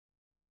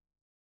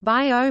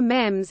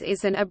BioMEMS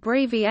is an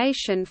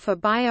abbreviation for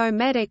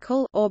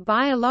biomedical or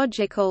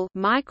biological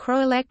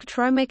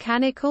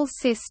microelectromechanical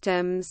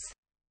systems.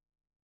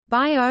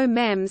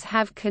 BioMEMS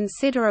have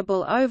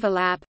considerable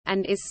overlap,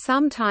 and is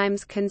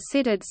sometimes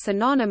considered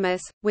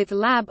synonymous, with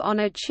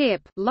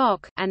lab-on-a-chip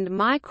and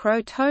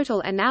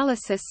micro-total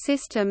analysis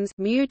systems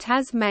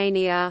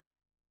 (Tasmania).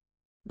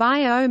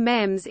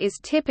 BioMEMS is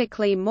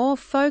typically more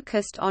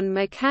focused on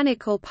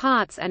mechanical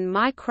parts and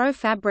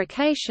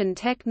microfabrication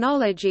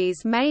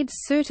technologies made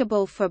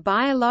suitable for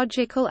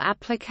biological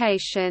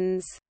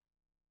applications.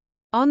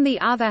 On the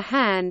other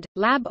hand,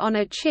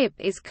 lab-on-a-chip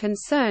is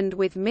concerned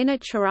with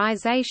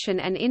miniaturization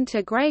and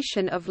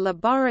integration of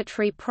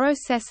laboratory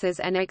processes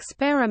and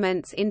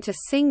experiments into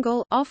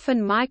single,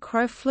 often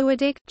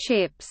microfluidic,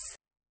 chips.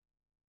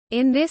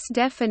 In this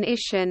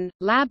definition,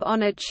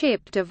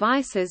 lab-on-a-chip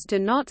devices do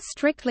not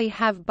strictly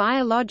have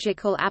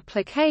biological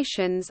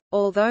applications,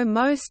 although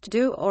most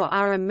do or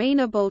are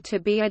amenable to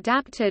be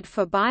adapted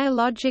for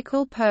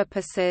biological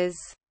purposes.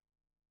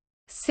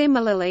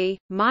 Similarly,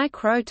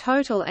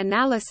 micro-total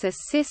analysis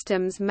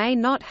systems may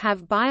not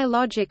have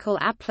biological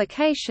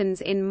applications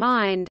in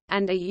mind,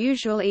 and are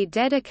usually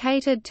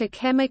dedicated to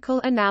chemical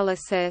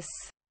analysis.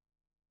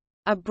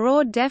 A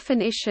broad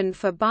definition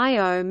for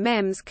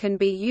BioMEMS can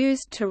be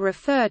used to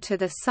refer to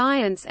the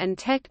science and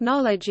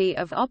technology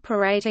of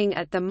operating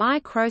at the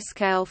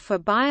microscale for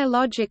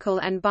biological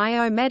and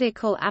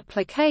biomedical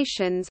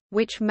applications,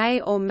 which may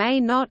or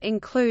may not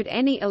include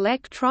any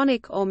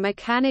electronic or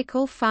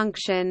mechanical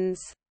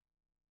functions.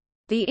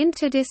 The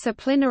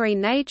interdisciplinary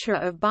nature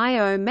of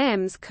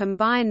BioMEMS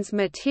combines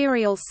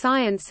material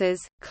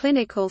sciences,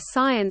 clinical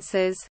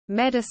sciences,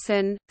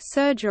 medicine,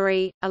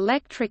 surgery,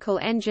 electrical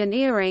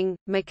engineering,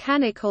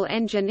 mechanical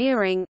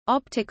engineering,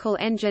 optical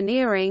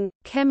engineering,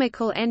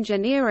 chemical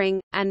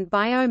engineering, and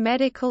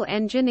biomedical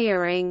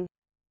engineering.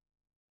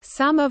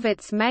 Some of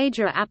its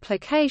major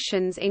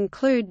applications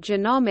include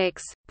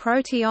genomics,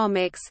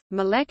 proteomics,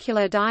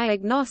 molecular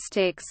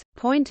diagnostics,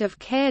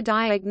 point-of-care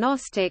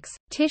diagnostics,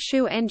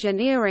 tissue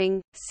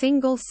engineering,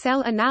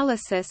 single-cell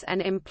analysis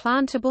and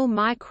implantable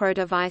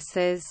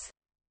microdevices.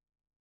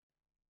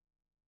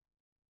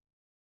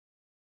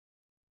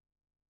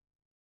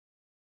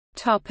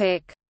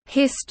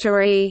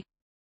 History.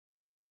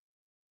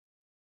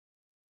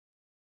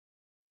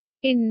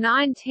 In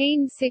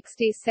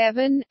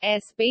 1967,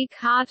 S. B.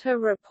 Carter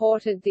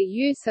reported the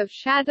use of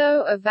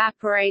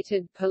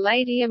shadow-evaporated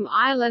palladium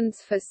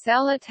islands for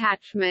cell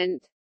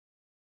attachment.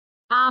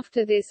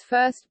 After this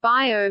first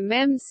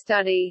BioMEMS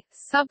study,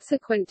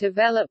 subsequent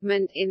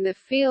development in the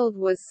field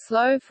was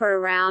slow for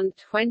around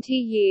 20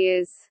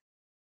 years.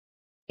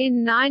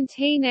 In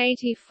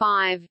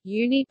 1985,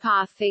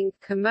 Unipath Inc.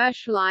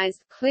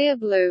 commercialized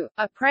Clearblue,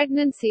 a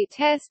pregnancy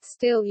test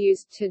still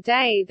used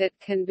today that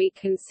can be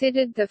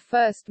considered the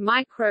first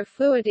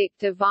microfluidic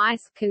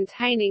device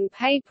containing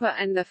paper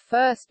and the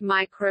first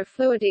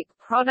microfluidic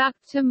product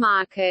to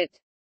market.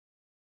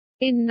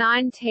 In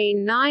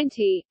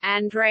 1990,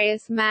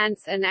 Andreas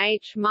Mantz and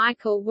H.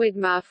 Michael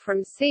Widmer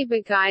from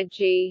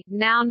Ciba-Geigy,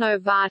 now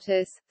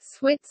Novartis,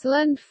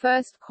 Switzerland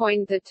first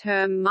coined the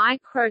term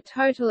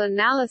micro-total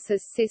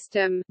analysis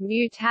system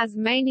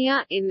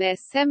 (Tasmania) in their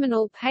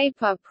seminal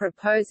paper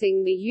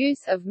proposing the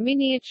use of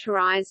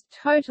miniaturized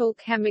total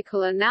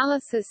chemical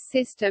analysis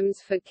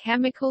systems for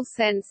chemical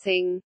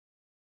sensing.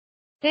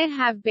 There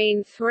have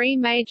been three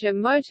major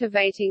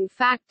motivating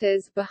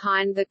factors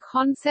behind the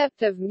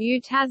concept of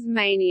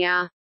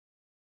Tasmania.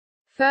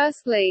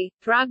 Firstly,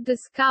 drug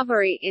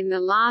discovery in the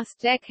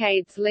last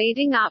decades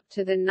leading up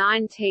to the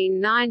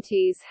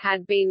 1990s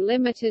had been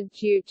limited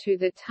due to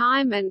the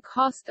time and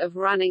cost of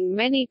running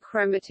many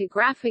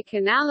chromatographic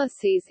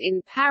analyses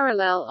in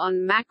parallel on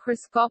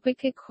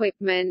macroscopic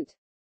equipment.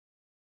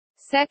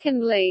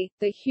 Secondly,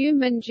 the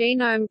Human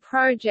Genome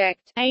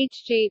Project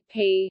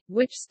 (HGP),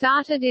 which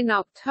started in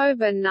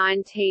October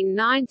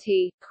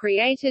 1990,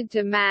 created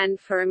demand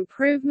for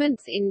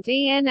improvements in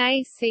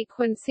DNA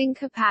sequencing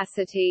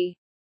capacity.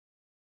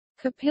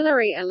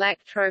 Capillary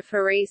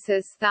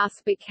electrophoresis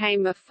thus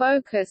became a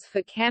focus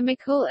for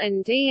chemical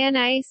and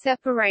DNA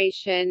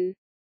separation.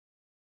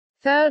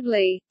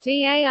 Thirdly,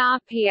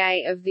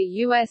 DARPA of the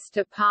U.S.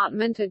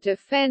 Department of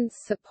Defense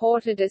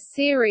supported a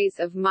series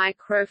of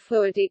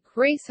microfluidic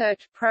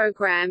research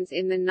programs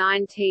in the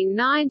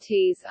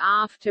 1990s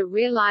after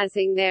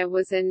realizing there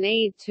was a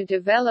need to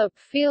develop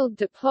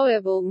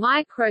field-deployable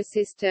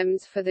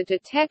microsystems for the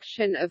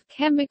detection of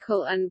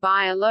chemical and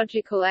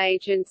biological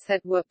agents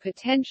that were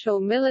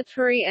potential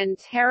military and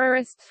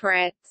terrorist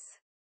threats.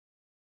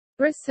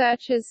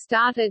 Researchers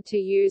started to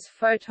use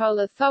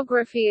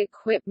photolithography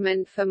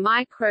equipment for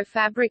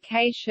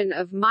microfabrication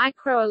of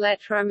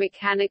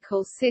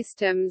microelectromechanical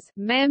systems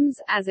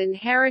 (MEMS) as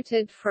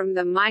inherited from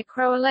the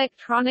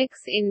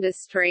microelectronics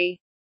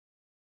industry.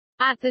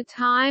 At the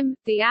time,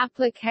 the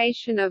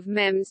application of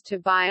MEMS to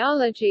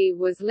biology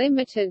was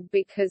limited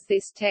because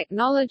this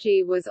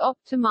technology was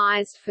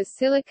optimized for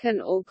silicon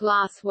or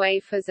glass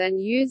wafers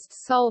and used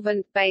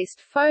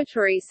solvent-based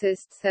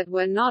photoresists that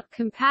were not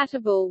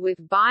compatible with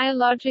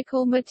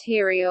biological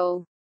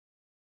material.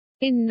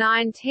 In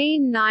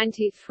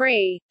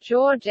 1993,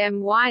 George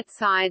M.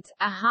 Whitesides,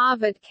 a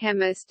Harvard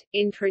chemist,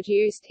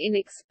 introduced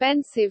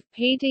inexpensive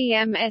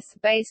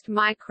PDMS-based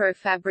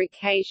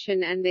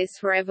microfabrication, and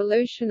this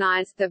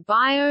revolutionized the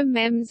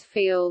BioMEMS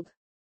field.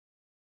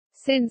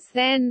 Since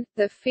then,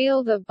 the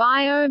field of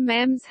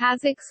BioMEMs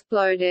has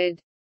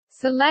exploded.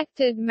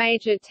 Selected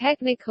major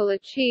technical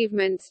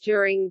achievements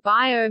during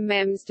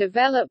BioMEMS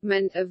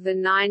development of the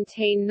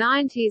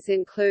 1990s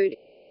include: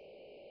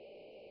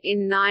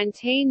 in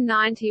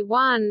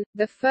 1991,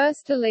 the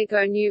first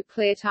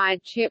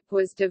oligonucleotide chip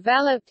was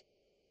developed.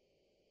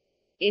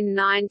 In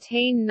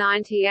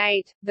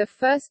 1998, the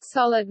first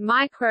solid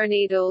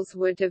microneedles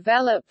were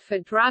developed for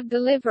drug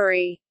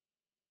delivery.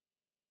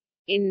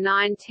 In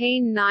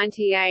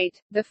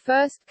 1998, the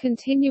first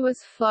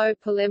continuous flow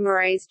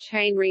polymerase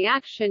chain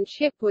reaction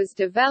chip was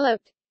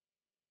developed.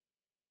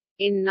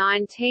 In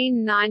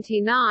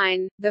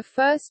 1999, the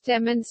first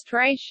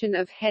demonstration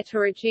of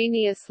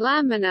heterogeneous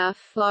laminar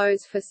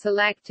flows for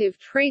selective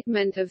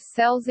treatment of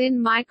cells in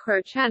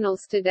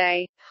microchannels.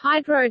 Today,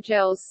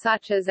 hydrogels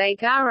such as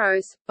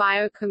agarose,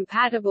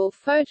 biocompatible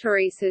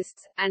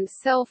photoresists, and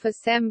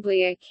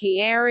self-assembly are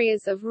key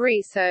areas of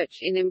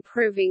research in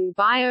improving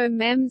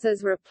BioMEMs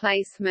as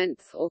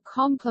replacements or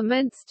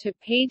complements to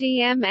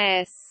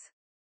PDMS.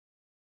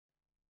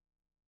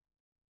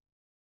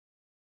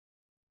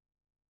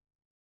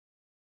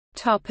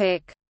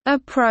 Topic: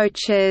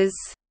 Approaches.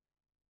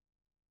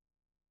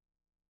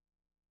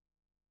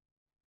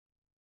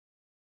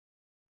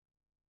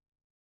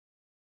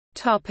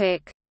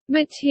 Topic: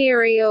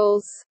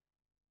 Materials.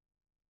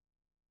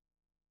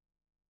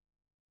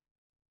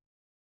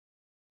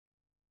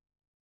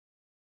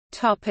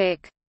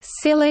 Topic: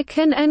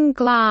 Silicon and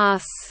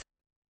glass.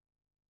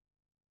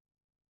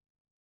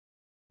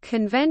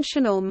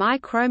 Conventional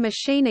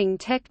micromachining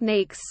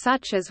techniques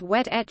such as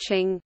wet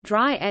etching,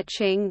 dry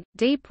etching,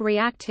 deep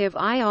reactive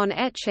ion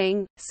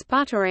etching,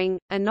 sputtering,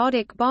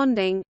 anodic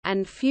bonding,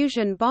 and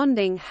fusion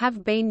bonding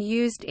have been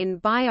used in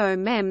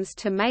BioMEMs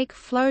to make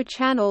flow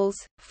channels,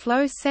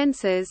 flow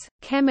sensors,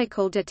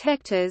 chemical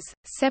detectors,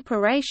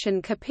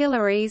 separation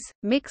capillaries,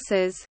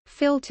 mixers,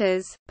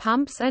 filters,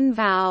 pumps and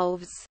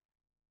valves.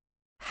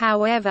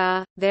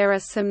 However, there are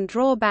some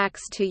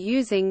drawbacks to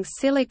using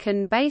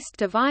silicon-based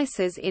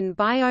devices in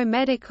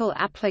biomedical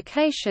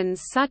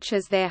applications, such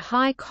as their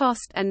high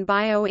cost and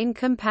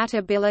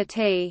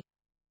bioincompatibility.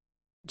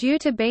 Due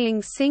to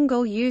being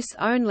single-use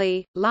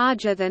only,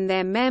 larger than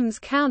their MEMS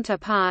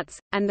counterparts,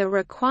 and the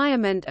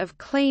requirement of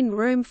clean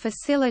room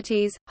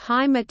facilities,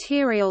 high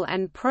material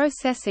and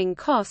processing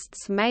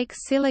costs make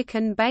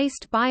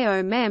silicon-based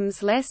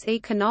BioMEMs less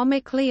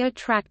economically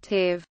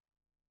attractive.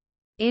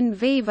 In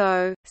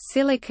vivo,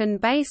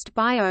 silicon-based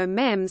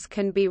BioMEMs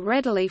can be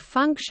readily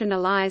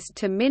functionalized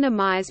to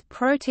minimize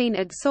protein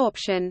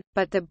adsorption,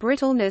 but the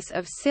brittleness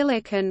of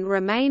silicon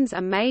remains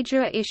a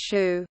major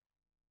issue.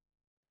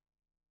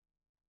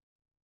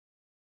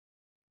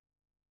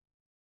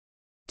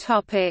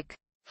 Topic: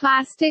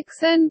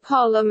 Plastics and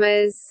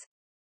polymers.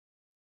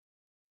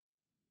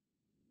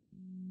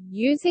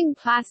 Using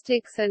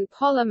plastics and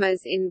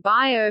polymers in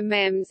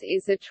BioMEMs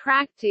is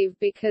attractive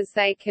because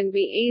they can be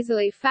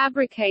easily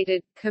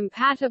fabricated,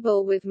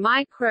 compatible with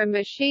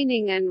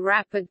micromachining and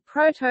rapid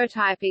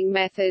prototyping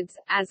methods,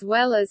 as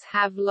well as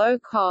have low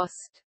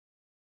cost.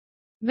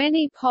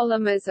 Many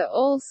polymers are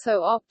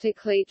also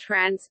optically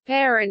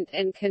transparent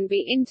and can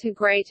be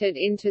integrated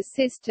into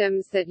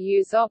systems that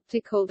use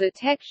optical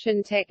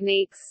detection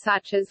techniques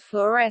such as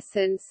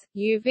fluorescence,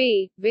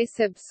 UV, vis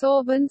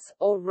absorbance,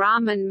 or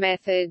Raman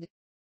method.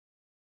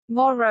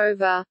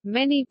 Moreover,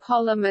 many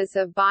polymers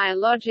are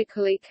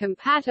biologically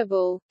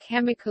compatible,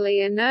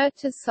 chemically inert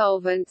to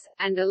solvents,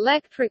 and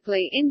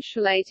electrically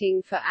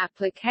insulating for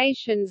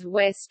applications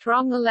where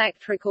strong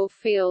electrical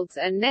fields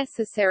are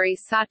necessary,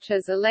 such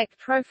as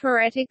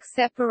electrophoretic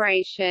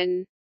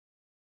separation.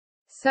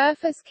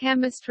 Surface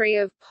chemistry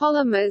of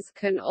polymers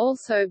can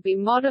also be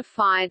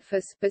modified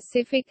for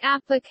specific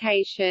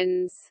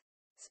applications.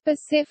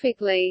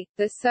 Specifically,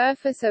 the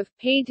surface of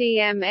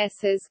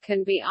PDMSs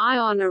can be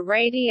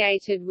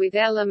ion-irradiated with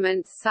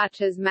elements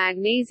such as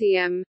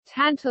magnesium,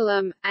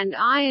 tantalum, and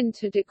iron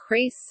to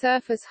decrease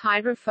surface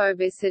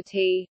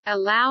hydrophobicity,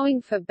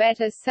 allowing for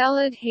better cell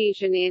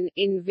adhesion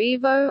in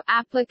vivo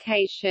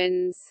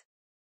applications.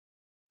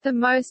 The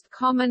most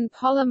common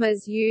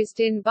polymers used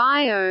in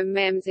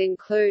BioMEMs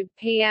include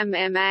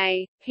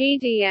PMMA,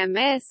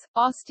 PDMS,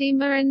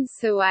 Ostemer and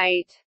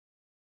Suate.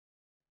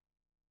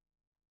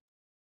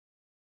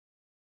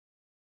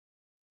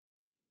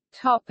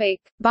 Topic: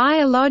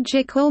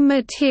 Biological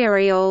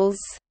materials.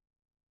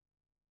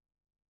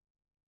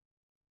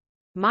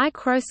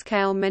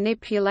 Microscale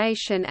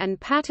manipulation and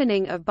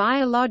patterning of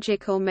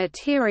biological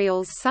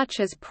materials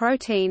such as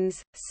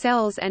proteins,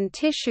 cells and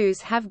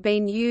tissues have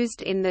been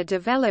used in the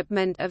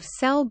development of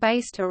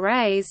cell-based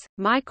arrays,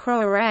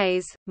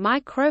 microarrays,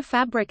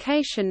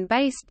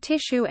 microfabrication-based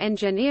tissue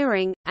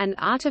engineering, and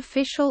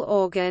artificial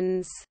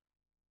organs.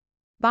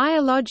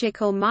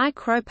 Biological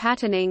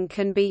micropatterning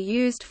can be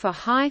used for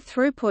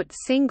high-throughput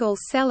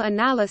single-cell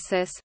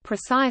analysis,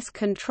 precise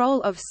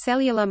control of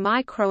cellular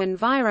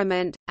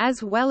microenvironment,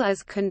 as well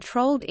as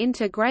controlled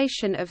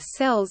integration of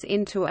cells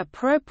into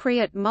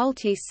appropriate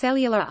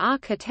multicellular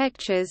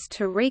architectures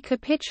to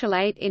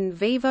recapitulate in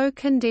vivo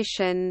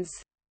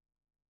conditions.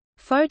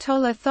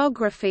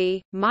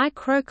 Photolithography,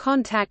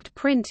 microcontact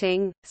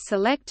printing,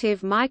 selective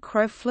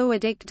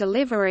microfluidic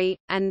delivery,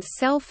 and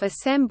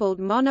self-assembled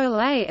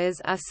monolayers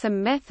are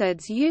some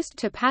methods used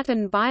to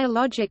pattern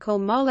biological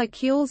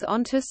molecules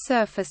onto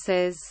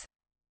surfaces.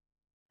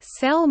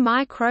 Cell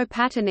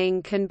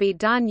micropatterning can be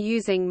done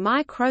using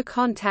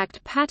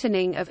microcontact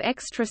patterning of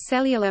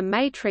extracellular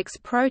matrix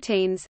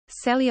proteins,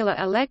 cellular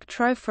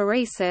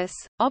electrophoresis,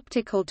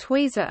 optical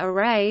tweezer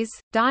arrays,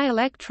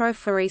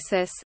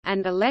 dielectrophoresis,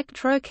 and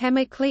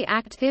electrochemically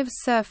active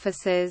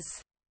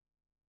surfaces.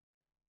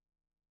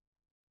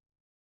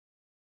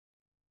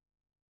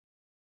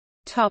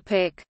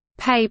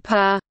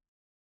 Paper.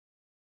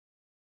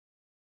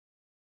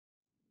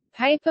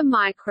 Paper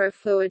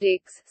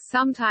microfluidics,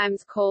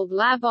 sometimes called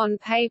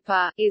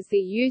lab-on-paper, is the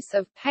use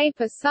of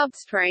paper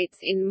substrates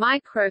in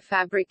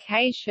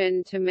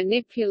microfabrication to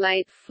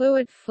manipulate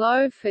fluid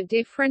flow for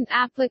different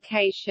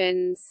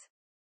applications.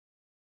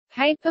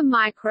 Paper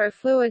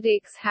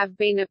microfluidics have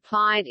been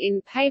applied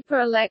in paper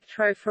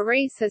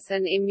electrophoresis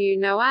and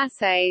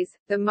immunoassays,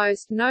 the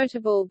most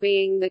notable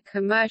being the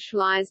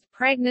commercialized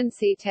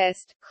pregnancy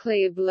test,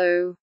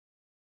 Clearblue.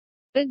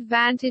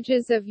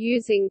 Advantages of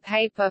using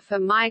paper for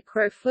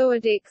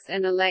microfluidics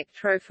and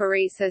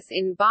electrophoresis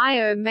in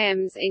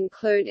BioMEMs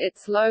include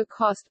its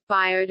low-cost,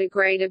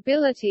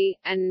 biodegradability,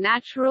 and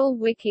natural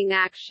wicking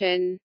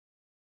action.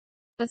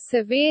 A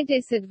severe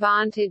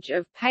disadvantage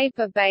of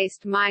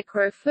paper-based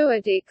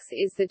microfluidics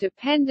is the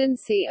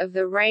dependency of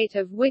the rate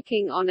of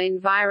wicking on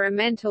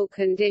environmental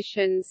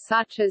conditions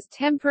such as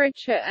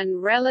temperature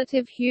and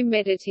relative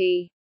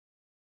humidity.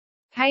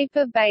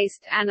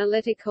 Paper-based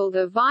analytical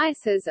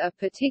devices are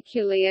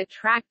particularly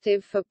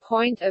attractive for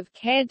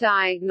point-of-care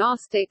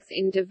diagnostics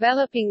in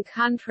developing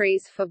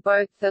countries for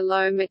both the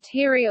low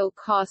material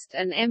cost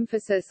and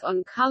emphasis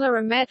on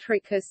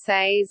colorimetric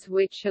assays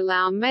which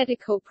allow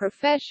medical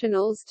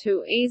professionals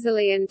to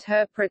easily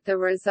interpret the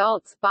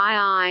results by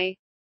eye.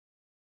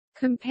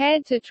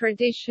 Compared to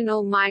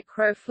traditional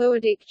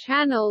microfluidic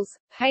channels,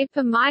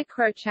 paper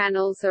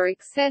microchannels are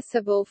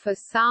accessible for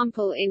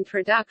sample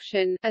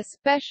introduction,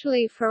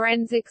 especially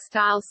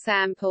forensic-style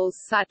samples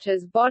such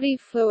as body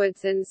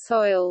fluids and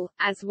soil,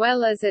 as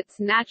well as its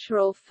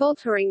natural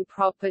filtering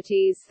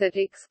properties that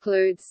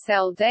exclude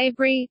cell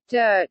debris,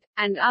 dirt,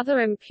 and other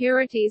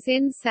impurities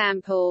in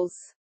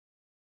samples.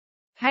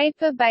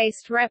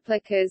 Paper-based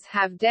replicas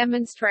have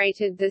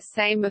demonstrated the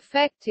same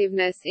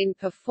effectiveness in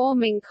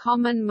performing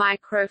common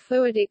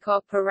microfluidic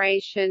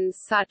operations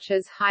such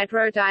as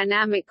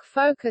hydrodynamic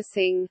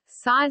focusing,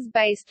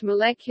 size-based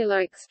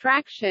molecular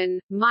extraction,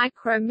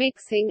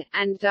 micromixing,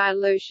 and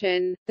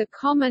dilution. The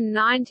common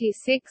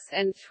 96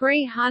 and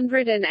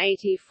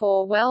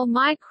 384 well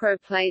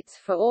microplates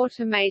for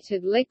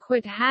automated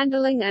liquid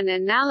handling and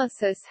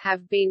analysis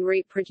have been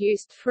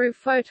reproduced through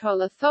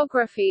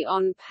photolithography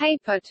on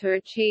paper to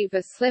achieve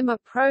a slimmer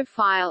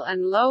profile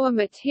and lower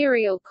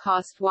material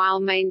cost while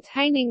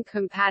maintaining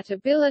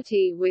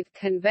compatibility with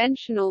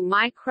conventional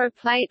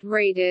microplate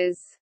readers.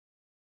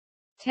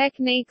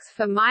 Techniques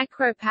for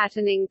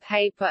micropatterning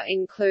paper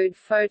include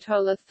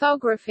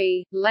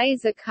photolithography,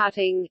 laser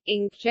cutting,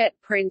 inkjet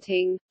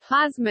printing,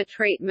 plasma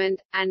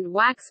treatment, and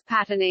wax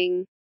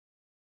patterning.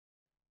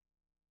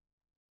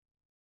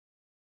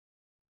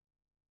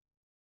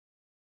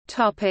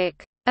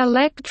 Topic: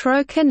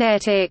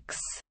 Electrokinetics.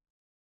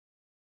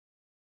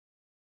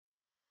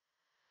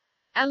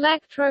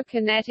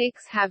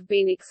 Electrokinetics have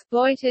been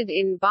exploited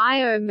in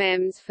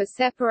BioMEMs for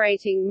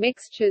separating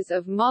mixtures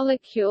of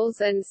molecules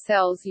and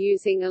cells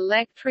using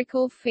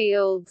electrical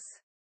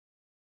fields.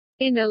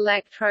 In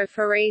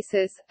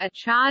electrophoresis, a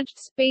charged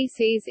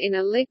species in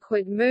a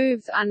liquid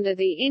moves under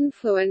the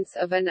influence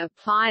of an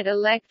applied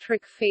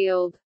electric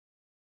field.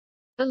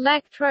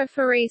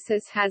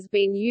 Electrophoresis has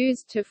been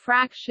used to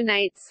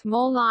fractionate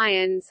small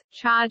ions,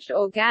 charged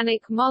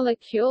organic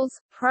molecules,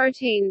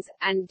 proteins,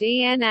 and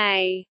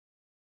DNA.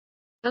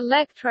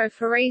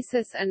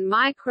 Electrophoresis and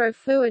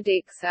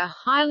microfluidics are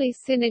highly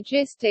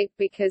synergistic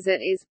because it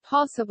is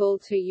possible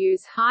to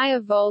use higher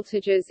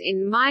voltages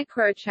in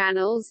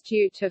microchannels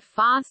due to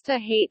faster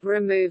heat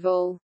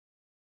removal.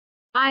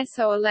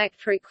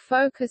 Isoelectric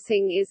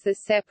focusing is the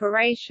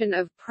separation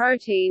of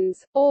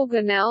proteins,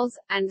 organelles,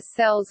 and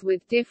cells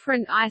with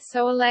different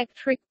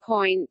isoelectric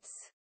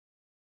points.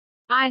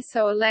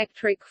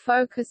 Isoelectric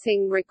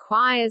focusing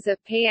requires a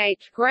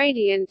pH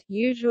gradient,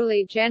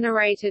 usually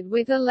generated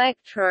with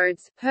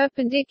electrodes,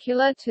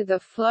 perpendicular to the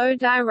flow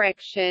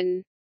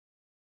direction.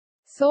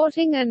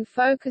 Sorting and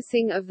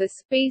focusing of the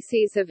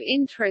species of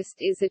interest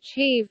is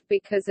achieved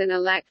because an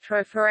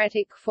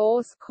electrophoretic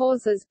force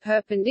causes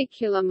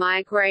perpendicular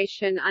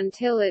migration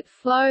until it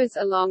flows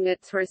along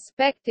its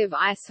respective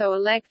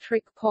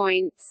isoelectric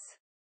points.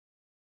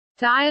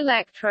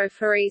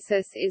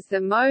 Dielectrophoresis is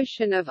the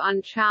motion of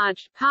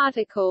uncharged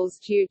particles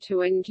due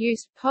to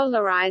induced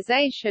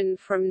polarization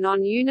from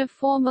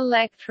non-uniform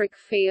electric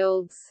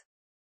fields.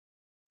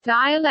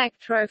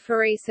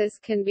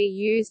 Dielectrophoresis can be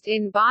used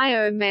in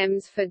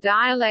BioMEMs for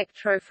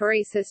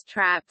dielectrophoresis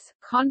traps,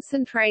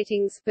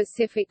 concentrating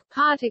specific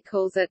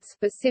particles at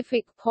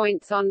specific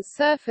points on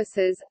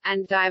surfaces,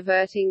 and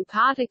diverting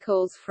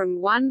particles from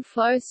one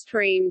flow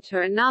stream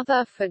to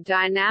another for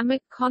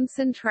dynamic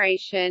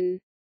concentration.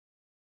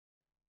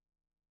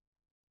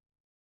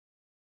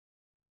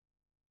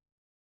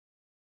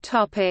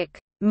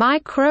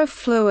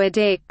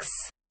 Microfluidics.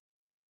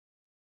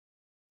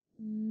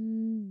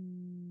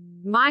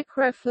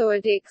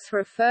 Microfluidics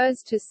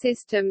refers to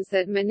systems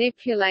that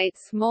manipulate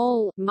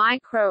small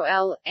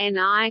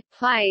micro-LNI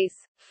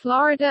place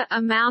Florida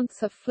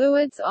amounts of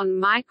fluids on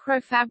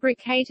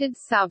microfabricated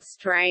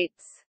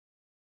substrates.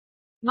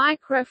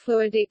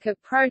 Microfluidic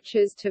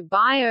approaches to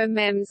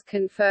BioMEMs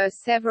confer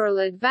several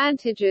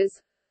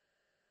advantages.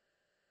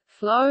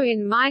 Flow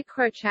in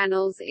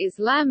microchannels is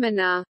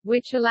laminar,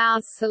 which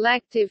allows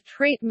selective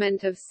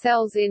treatment of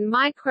cells in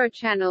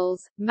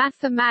microchannels,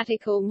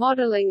 mathematical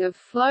modeling of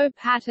flow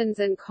patterns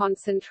and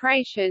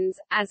concentrations,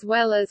 as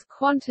well as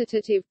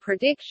quantitative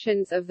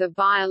predictions of the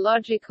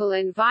biological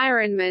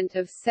environment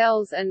of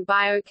cells and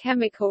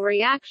biochemical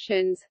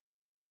reactions.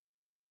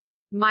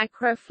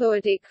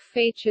 Microfluidic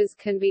features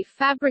can be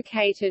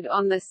fabricated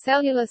on the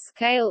cellular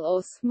scale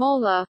or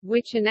smaller,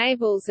 which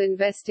enables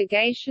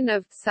investigation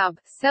of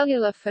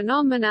sub-cellular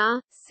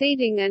phenomena,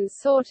 seeding and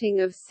sorting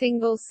of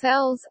single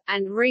cells,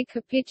 and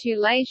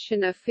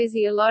recapitulation of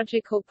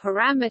physiological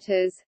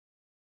parameters.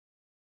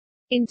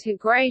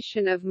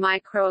 Integration of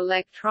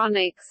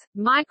microelectronics,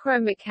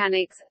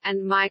 micromechanics,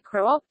 and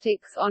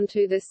microoptics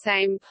onto the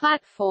same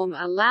platform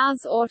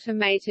allows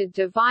automated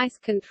device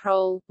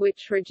control,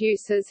 which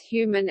reduces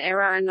human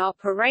error and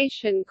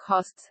operation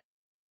costs.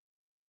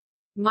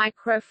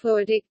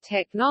 Microfluidic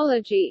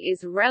technology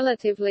is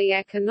relatively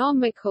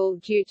economical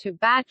due to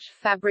batch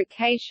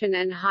fabrication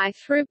and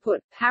high-throughput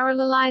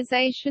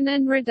parallelization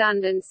and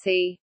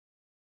redundancy.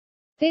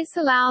 This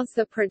allows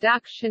the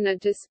production of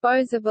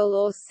disposable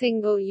or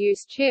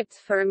single-use chips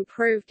for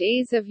improved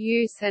ease of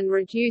use and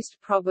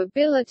reduced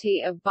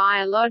probability of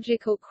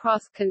biological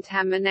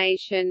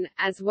cross-contamination,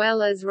 as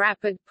well as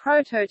rapid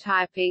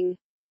prototyping.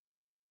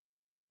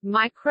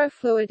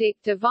 Microfluidic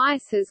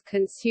devices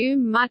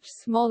consume much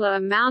smaller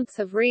amounts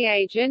of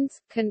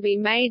reagents, can be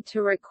made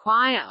to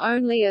require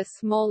only a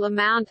small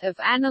amount of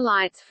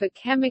analytes for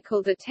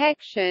chemical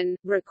detection,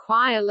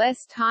 require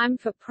less time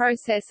for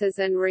processes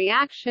and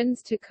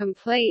reactions to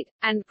complete,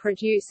 and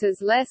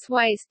produces less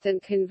waste than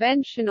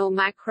conventional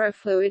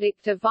microfluidic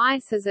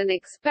devices and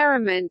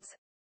experiments.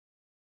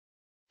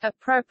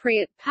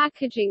 Appropriate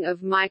packaging of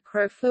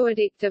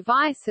microfluidic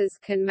devices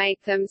can make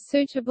them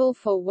suitable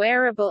for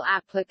wearable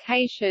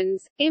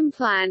applications,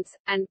 implants,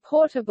 and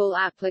portable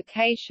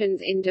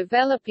applications in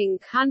developing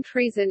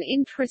countries. An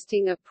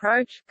interesting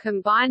approach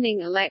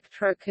combining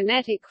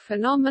electrokinetic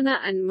phenomena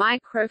and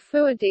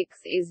microfluidics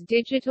is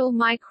digital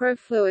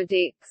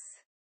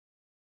microfluidics.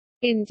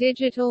 In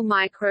digital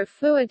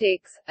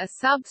microfluidics, a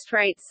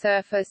substrate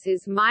surface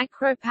is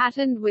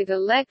micropatterned with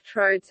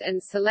electrodes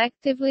and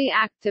selectively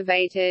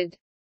activated.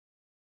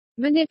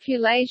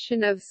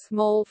 Manipulation of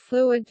small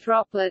fluid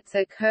droplets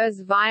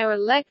occurs via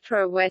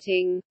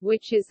electrowetting,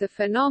 which is the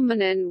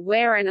phenomenon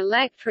where an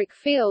electric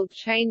field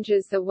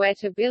changes the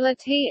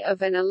wettability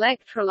of an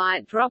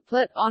electrolyte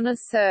droplet on a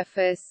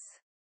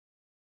surface.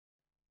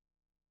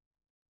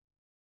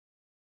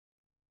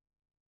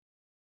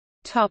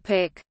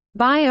 Topic: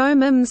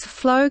 BioMEMs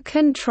flow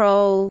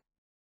control.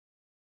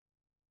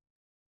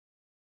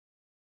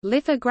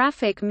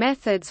 Lithographic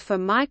methods for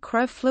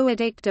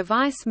microfluidic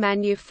device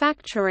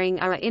manufacturing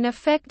are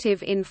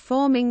ineffective in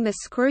forming the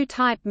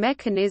screw-type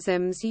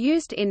mechanisms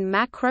used in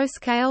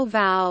macroscale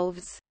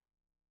valves.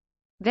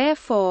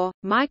 Therefore,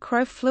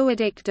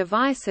 microfluidic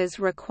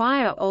devices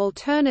require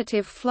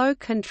alternative flow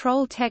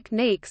control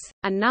techniques,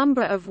 a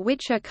number of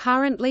which are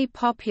currently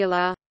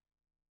popular.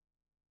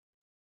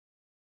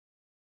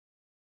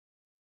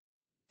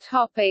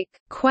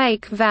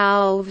 Quake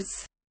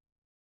valves.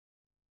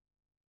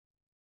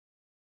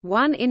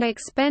 One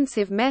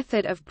inexpensive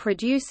method of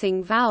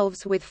producing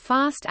valves with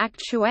fast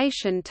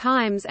actuation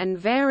times and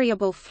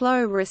variable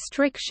flow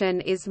restriction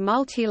is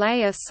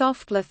multilayer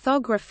soft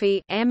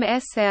lithography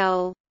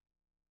 (MSL).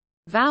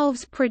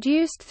 Valves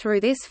produced through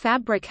this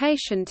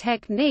fabrication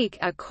technique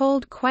are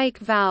called Quake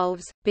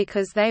valves,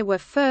 because they were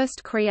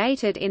first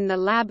created in the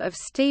lab of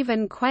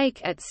Stephen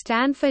Quake at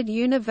Stanford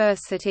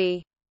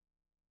University.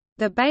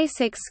 The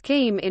basic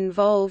scheme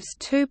involves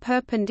two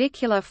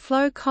perpendicular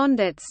flow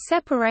conduits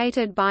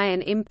separated by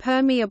an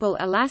impermeable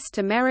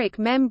elastomeric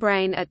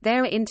membrane at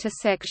their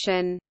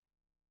intersection.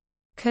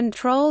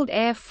 Controlled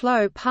air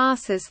flow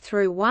passes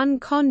through one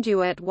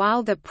conduit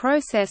while the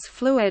process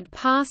fluid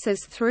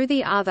passes through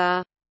the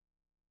other.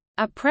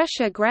 A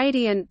pressure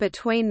gradient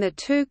between the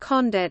two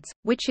conduits,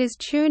 which is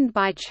tuned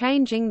by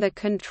changing the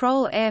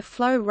control air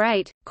flow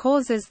rate,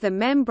 causes the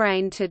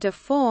membrane to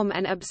deform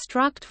and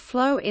obstruct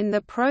flow in the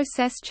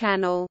process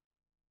channel.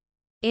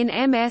 In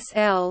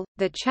MSL,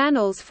 the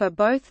channels for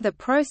both the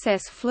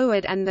process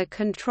fluid and the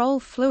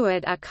control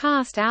fluid are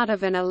cast out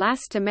of an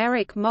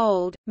elastomeric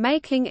mold,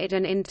 making it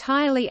an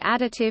entirely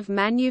additive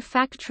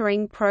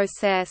manufacturing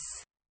process.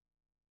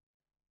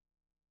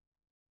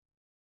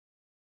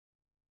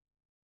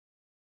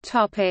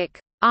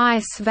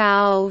 Ice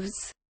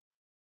valves.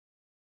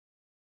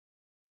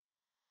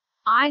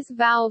 Ice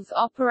valves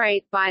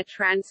operate by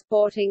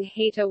transporting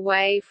heat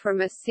away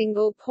from a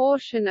single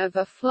portion of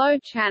a flow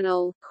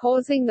channel,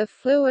 causing the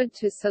fluid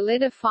to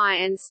solidify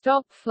and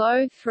stop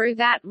flow through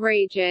that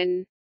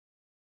region.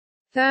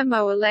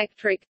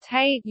 Thermoelectric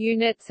TE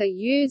units are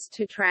used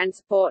to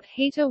transport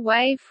heat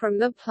away from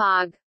the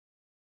plug.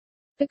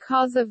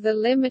 Because of the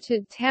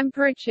limited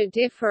temperature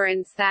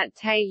difference that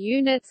TE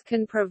units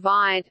can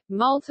provide,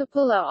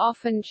 multiple are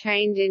often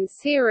chained in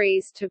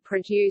series to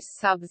produce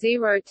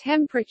sub-zero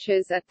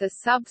temperatures at the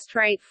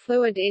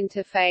substrate-fluid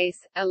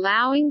interface,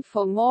 allowing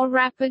for more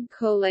rapid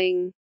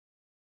cooling.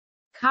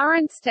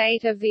 Current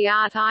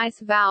state-of-the-art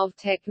ice valve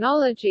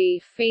technology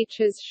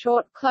features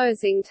short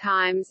closing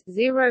times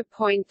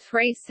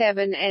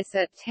 0.37 s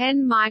at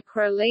 10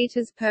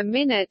 microliters per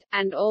minute,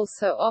 and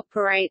also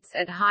operates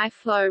at high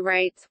flow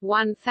rates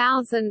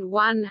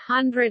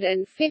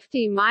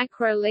 1,150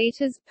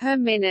 microliters per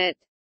minute.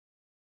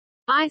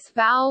 Ice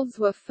valves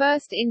were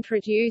first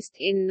introduced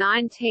in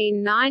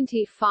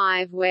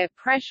 1995 where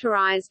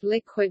pressurized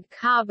liquid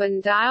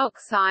carbon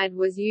dioxide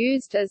was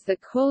used as the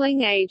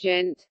cooling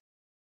agent.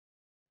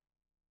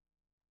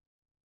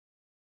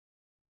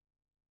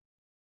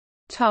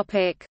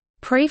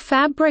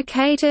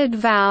 Prefabricated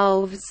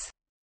valves.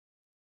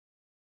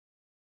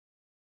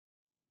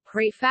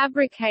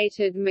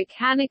 Prefabricated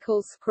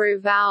mechanical screw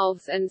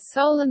valves and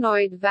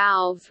solenoid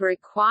valves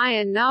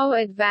require no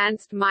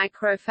advanced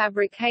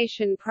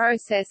microfabrication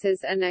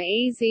processes and are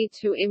easy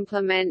to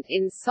implement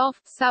in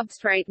soft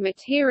substrate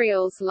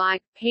materials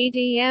like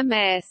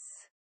PDMS.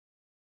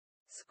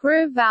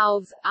 Screw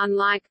valves,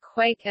 unlike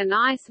Quake and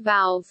ice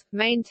valves,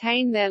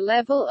 maintain their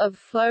level of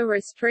flow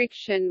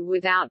restriction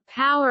without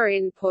power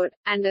input,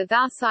 and are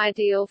thus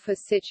ideal for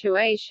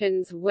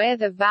situations where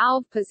the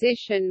valve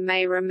position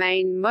may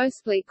remain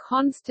mostly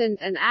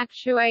constant and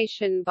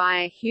actuation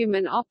by a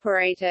human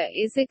operator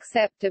is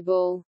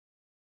acceptable.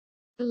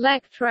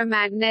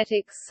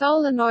 Electromagnetic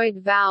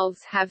solenoid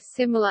valves have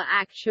similar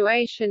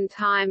actuation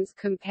times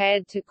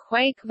compared to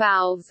Quake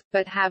valves,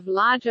 but have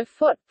larger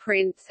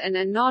footprints and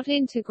are not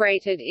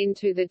integrated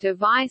into the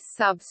device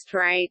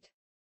substrate.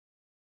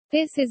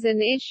 This is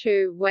an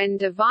issue when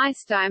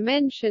device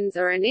dimensions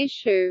are an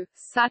issue,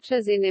 such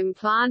as in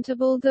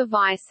implantable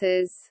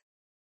devices.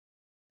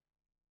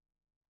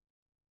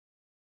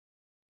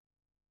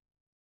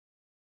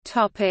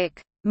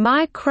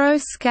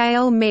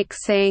 Micro-scale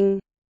mixing.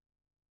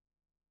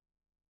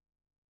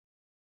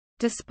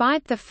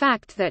 Despite the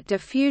fact that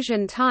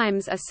diffusion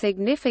times are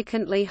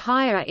significantly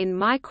higher in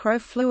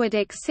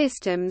microfluidic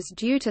systems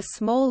due to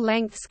small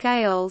length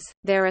scales,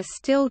 there are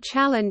still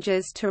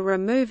challenges to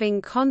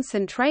removing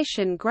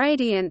concentration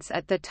gradients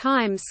at the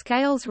time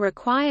scales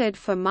required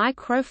for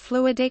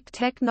microfluidic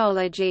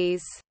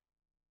technologies.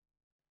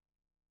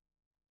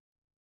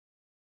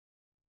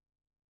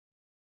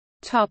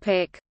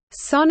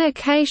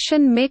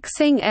 Sonication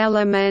mixing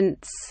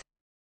elements.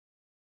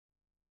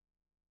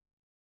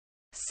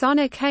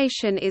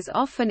 Sonication is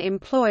often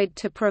employed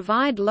to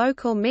provide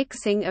local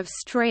mixing of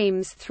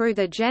streams through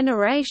the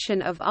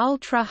generation of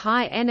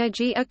ultra-high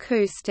energy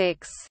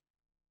acoustics.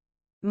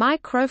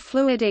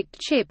 Microfluidic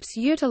chips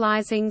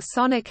utilizing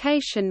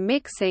sonication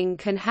mixing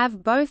can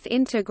have both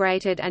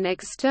integrated and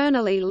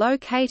externally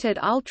located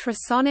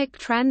ultrasonic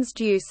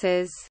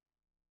transducers.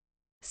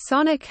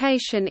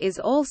 Sonication is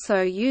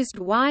also used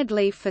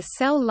widely for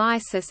cell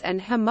lysis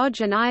and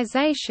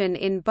homogenization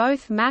in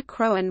both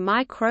macro and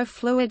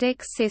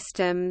microfluidic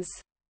systems.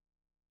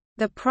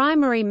 The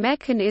primary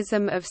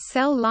mechanism of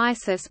cell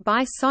lysis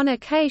by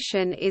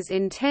sonication is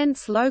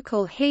intense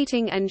local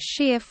heating and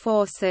shear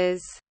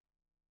forces.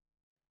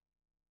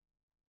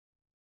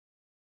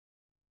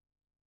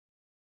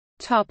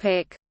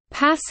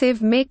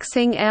 Passive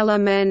mixing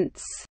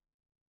elements.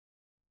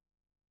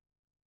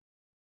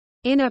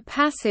 In a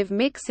passive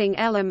mixing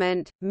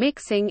element,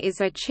 mixing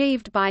is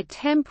achieved by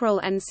temporal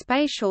and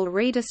spatial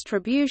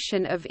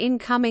redistribution of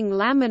incoming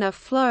laminar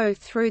flow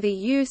through the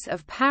use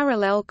of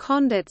parallel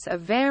conduits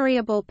of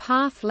variable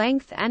path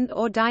length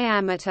and/or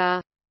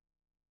diameter.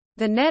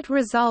 The net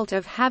result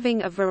of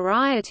having a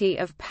variety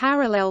of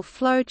parallel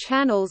flow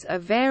channels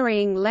of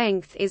varying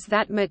length is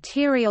that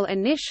material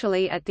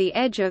initially at the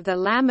edge of the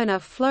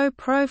laminar flow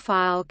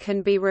profile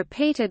can be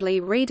repeatedly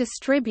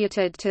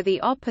redistributed to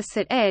the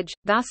opposite edge,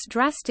 thus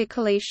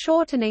drastically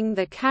shortening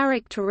the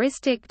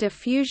characteristic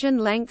diffusion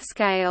length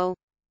scale.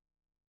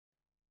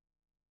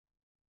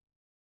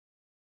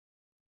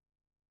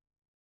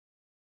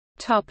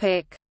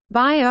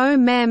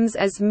 BioMEMs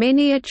as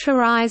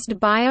miniaturized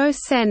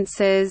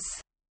biosensors.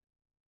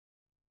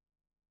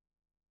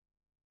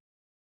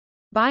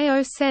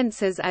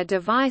 Biosensors are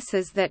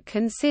devices that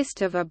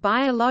consist of a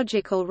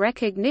biological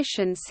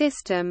recognition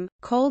system,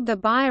 called the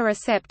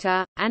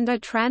bioreceptor, and a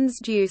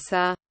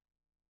transducer.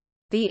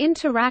 The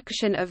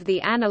interaction of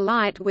the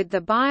analyte with the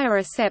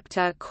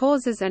bioreceptor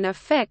causes an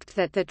effect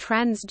that the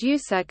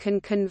transducer can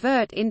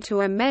convert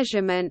into a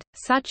measurement,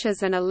 such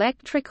as an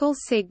electrical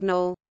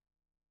signal.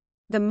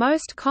 The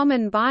most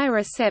common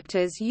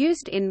bioreceptors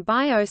used in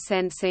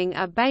biosensing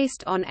are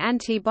based on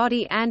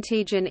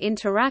antibody-antigen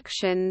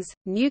interactions,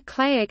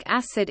 nucleic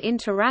acid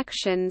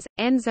interactions,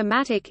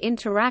 enzymatic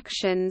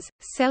interactions,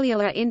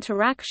 cellular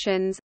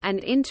interactions,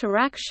 and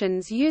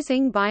interactions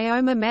using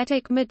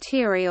biomimetic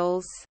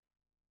materials.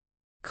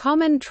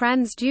 Common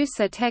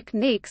transducer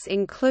techniques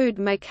include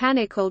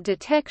mechanical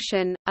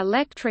detection,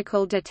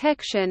 electrical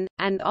detection,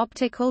 and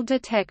optical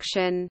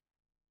detection.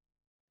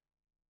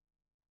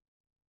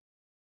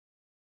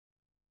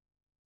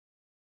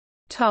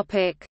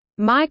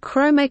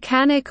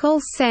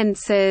 Micromechanical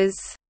sensors.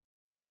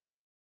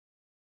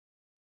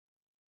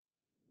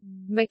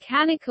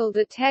 Mechanical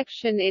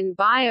detection in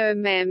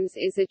BioMEMs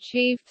is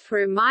achieved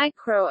through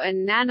micro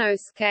and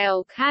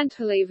nanoscale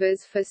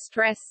cantilevers for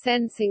stress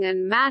sensing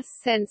and mass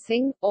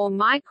sensing, or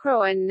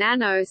micro and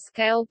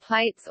nanoscale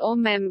plates or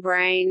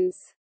membranes.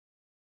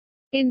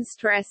 In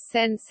stress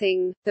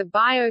sensing, the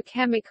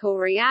biochemical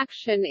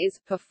reaction is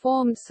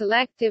performed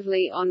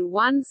selectively on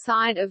one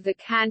side of the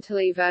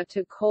cantilever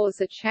to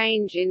cause a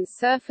change in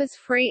surface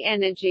free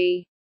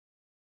energy.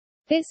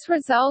 This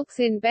results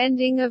in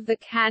bending of the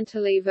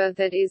cantilever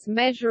that is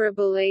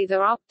measurable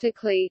either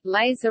optically,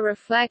 laser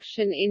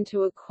reflection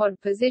into a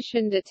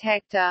quad-position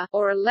detector,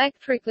 or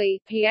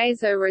electrically,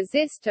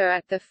 piezoresistor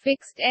at the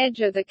fixed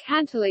edge of the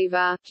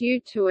cantilever,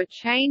 due to a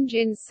change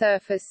in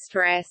surface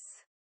stress.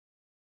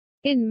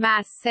 In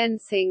mass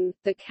sensing,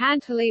 the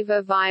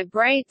cantilever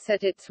vibrates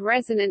at its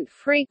resonant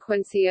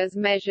frequency as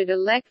measured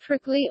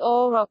electrically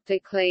or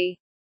optically.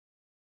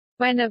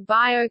 When a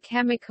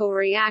biochemical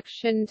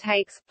reaction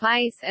takes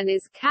place and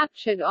is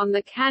captured on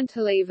the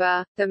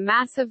cantilever, the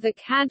mass of the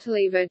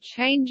cantilever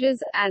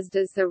changes, as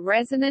does the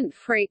resonant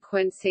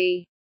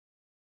frequency.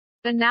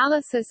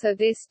 Analysis of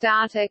this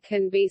data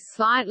can be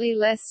slightly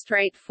less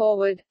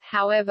straightforward,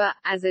 however,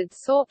 as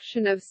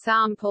adsorption of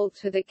sample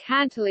to the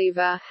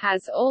cantilever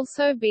has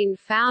also been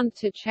found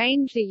to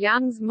change the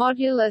Young's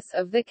modulus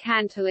of the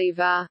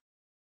cantilever.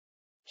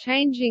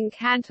 Changing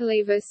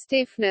cantilever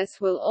stiffness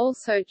will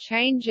also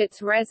change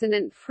its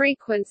resonant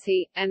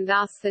frequency, and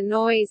thus the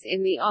noise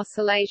in the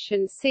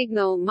oscillation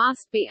signal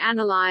must be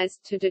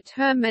analyzed to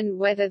determine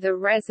whether the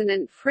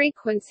resonant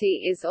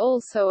frequency is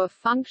also a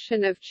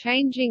function of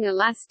changing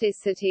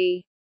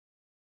elasticity.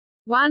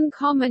 One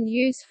common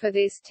use for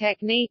this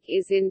technique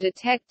is in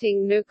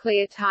detecting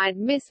nucleotide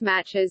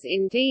mismatches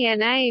in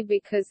DNA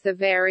because the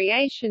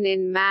variation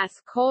in mass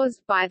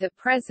caused by the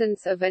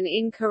presence of an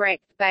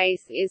incorrect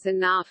base is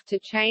enough to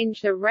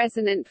change the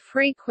resonant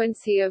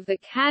frequency of the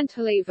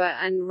cantilever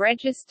and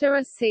register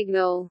a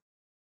signal.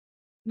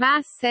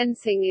 Mass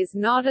sensing is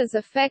not as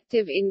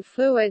effective in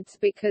fluids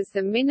because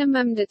the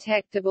minimum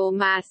detectable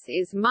mass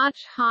is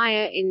much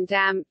higher in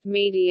damped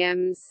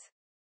mediums.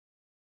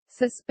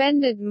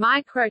 Suspended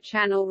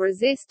microchannel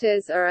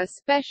resistors are a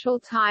special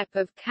type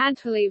of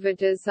cantilever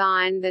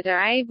design that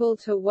are able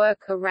to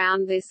work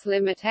around this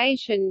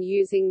limitation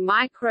using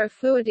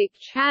microfluidic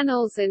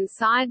channels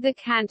inside the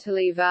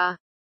cantilever.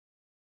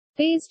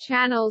 These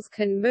channels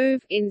can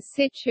move in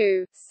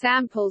situ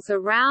samples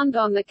around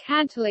on the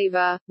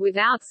cantilever,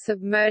 without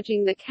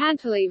submerging the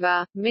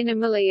cantilever,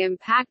 minimally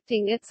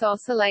impacting its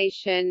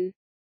oscillation.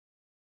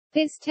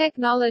 This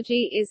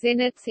technology is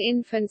in its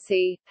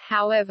infancy,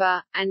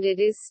 however, and it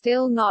is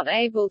still not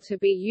able to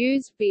be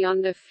used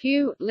beyond a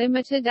few,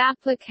 limited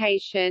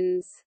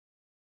applications.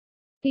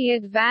 The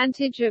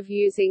advantage of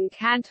using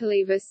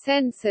cantilever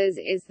sensors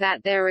is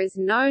that there is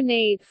no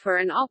need for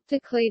an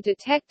optically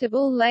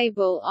detectable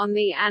label on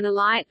the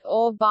analyte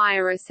or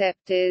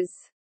bioreceptors.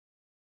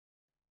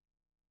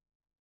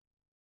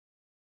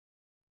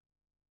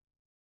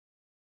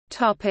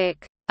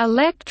 Topic: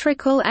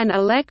 Electrical and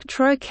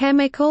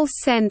electrochemical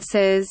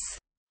sensors.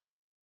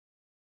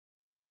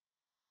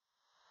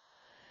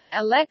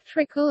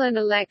 Electrical and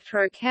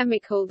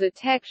electrochemical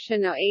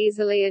detection are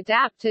easily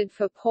adapted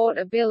for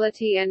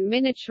portability and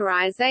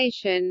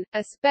miniaturization,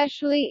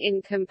 especially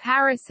in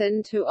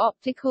comparison to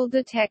optical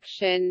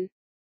detection.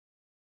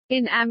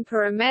 In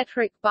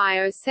amperometric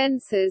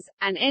biosensors,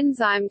 an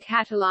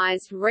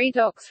enzyme-catalyzed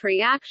redox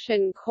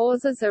reaction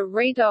causes a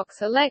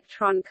redox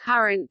electron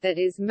current that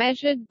is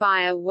measured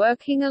by a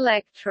working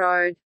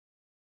electrode.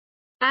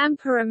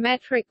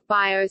 Amperometric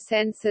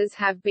biosensors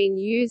have been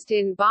used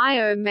in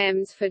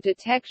BioMEMs for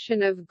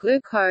detection of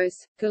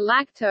glucose,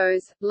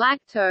 galactose,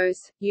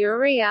 lactose,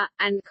 urea,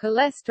 and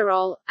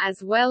cholesterol,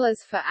 as well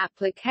as for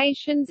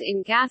applications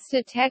in gas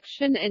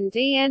detection and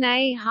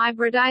DNA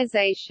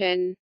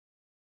hybridization.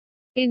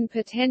 In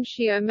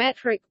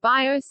potentiometric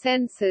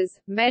biosensors,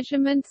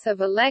 measurements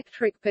of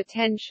electric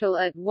potential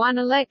at one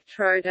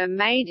electrode are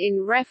made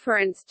in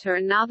reference to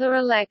another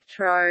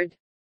electrode.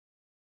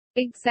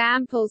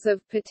 Examples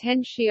of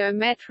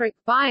potentiometric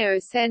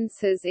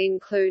biosensors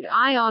include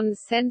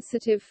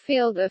ion-sensitive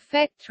field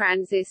effect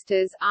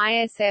transistors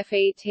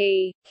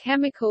 (ISFET),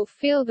 chemical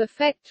field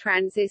effect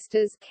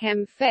transistors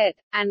 (ChemFET),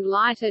 and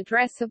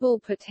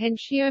light-addressable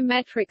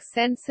potentiometric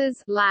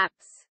sensors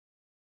 (LAPS).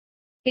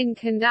 In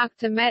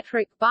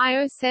conductometric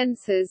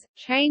biosensors,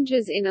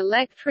 changes in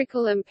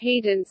electrical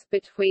impedance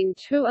between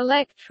two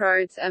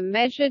electrodes are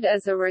measured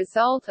as a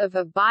result of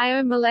a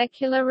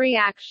biomolecular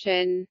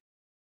reaction.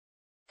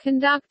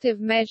 Conductive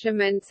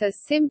measurements are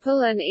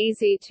simple and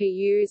easy to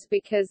use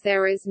because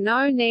there is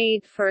no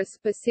need for a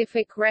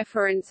specific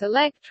reference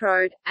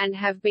electrode, and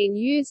have been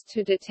used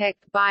to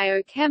detect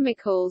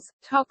biochemicals,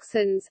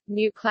 toxins,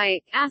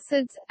 nucleic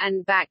acids,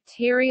 and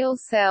bacterial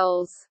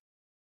cells.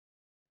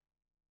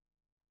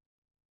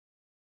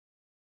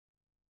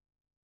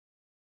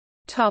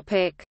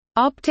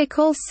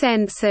 Optical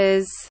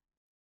sensors.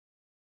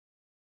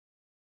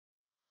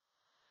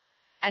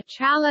 A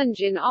challenge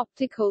in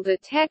optical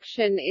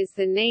detection is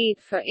the need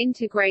for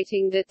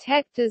integrating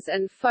detectors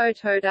and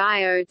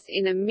photodiodes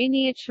in a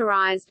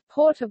miniaturized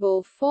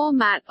portable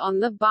format on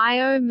the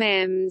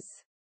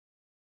BioMEMs.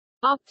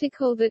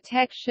 Optical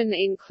detection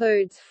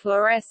includes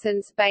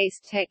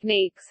fluorescence-based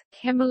techniques,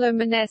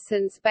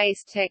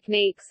 chemiluminescence-based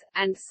techniques,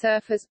 and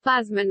surface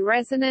plasmon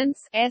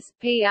resonance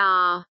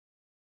 (SPR).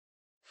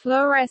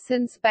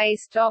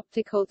 Fluorescence-based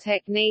optical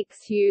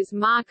techniques use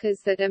markers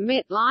that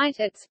emit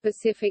light at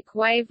specific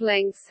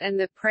wavelengths, and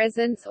the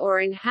presence or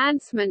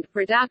enhancement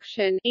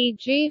reduction,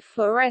 e.g.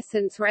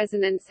 fluorescence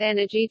resonance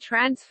energy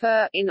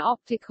transfer, in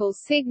optical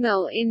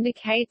signal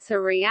indicates a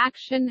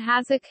reaction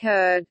has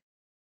occurred.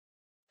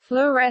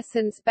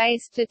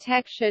 Fluorescence-based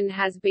detection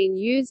has been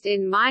used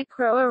in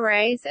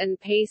microarrays and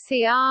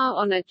PCR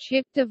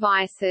on-a-chip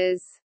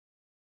devices.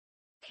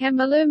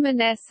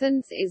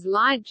 Chemiluminescence is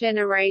light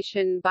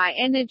generation by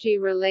energy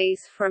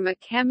release from a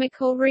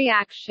chemical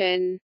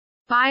reaction.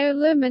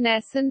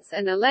 Bioluminescence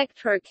and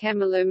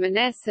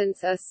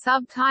electrochemiluminescence are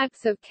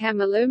subtypes of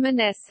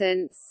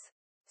chemiluminescence.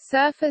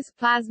 Surface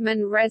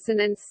plasmon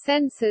resonance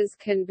sensors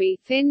can be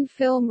thin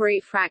film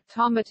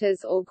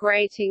refractometers or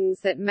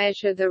gratings that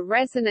measure the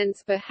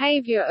resonance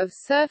behavior of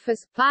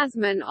surface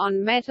plasmon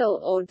on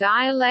metal or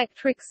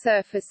dielectric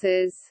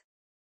surfaces.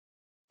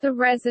 The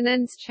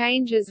resonance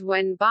changes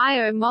when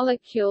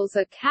biomolecules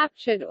are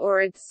captured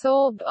or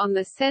adsorbed on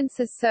the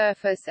sensor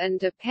surface and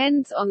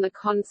depends on the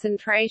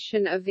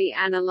concentration of the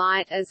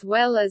analyte as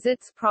well as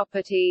its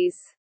properties.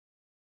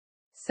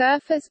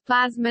 Surface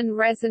plasmon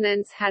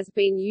resonance has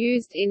been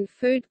used in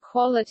food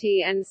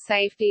quality and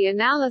safety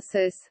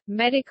analysis,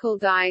 medical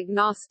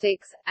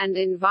diagnostics, and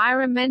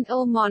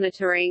environmental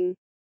monitoring.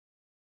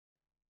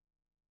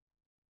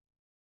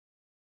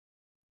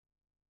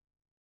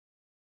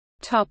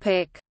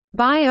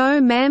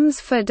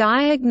 BioMEMs for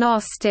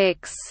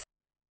diagnostics.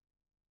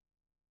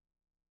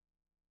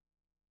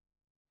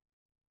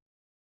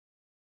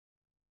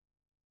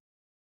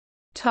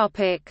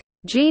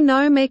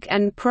 Genomic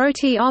and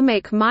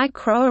proteomic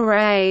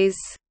microarrays.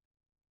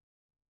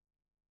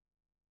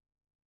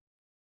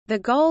 The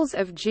goals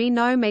of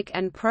genomic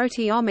and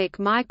proteomic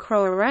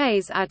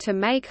microarrays are to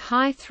make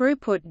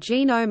high-throughput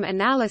genome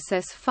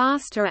analysis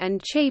faster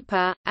and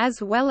cheaper,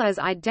 as well as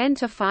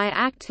identify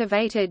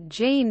activated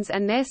genes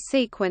and their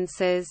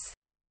sequences.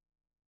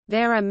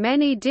 There are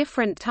many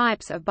different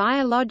types of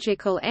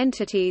biological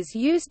entities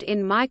used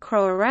in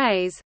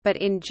microarrays, but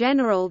in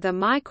general the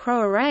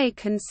microarray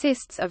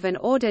consists of an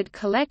ordered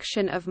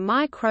collection of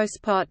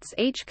microspots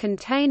each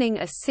containing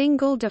a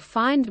single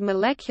defined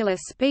molecular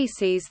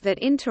species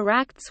that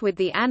interacts with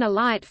the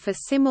analyte for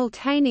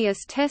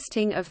simultaneous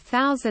testing of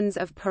thousands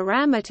of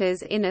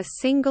parameters in a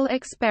single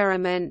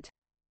experiment.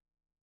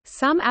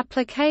 Some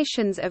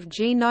applications of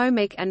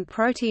genomic and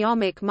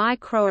proteomic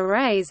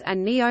microarrays are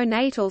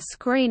neonatal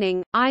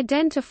screening,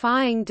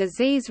 identifying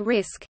disease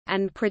risk,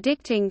 and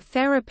predicting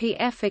therapy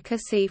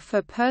efficacy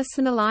for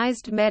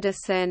personalized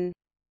medicine.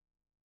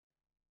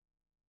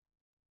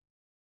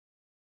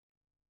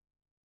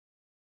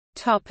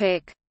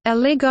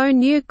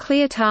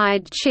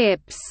 Oligonucleotide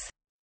chips.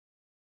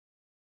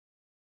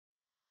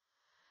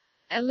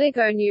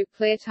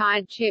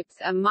 Oligonucleotide chips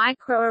are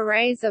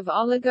microarrays of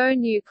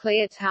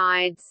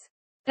oligonucleotides.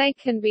 They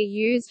can be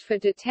used for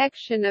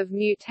detection of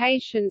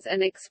mutations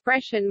and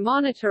expression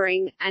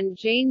monitoring, and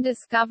gene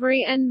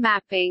discovery and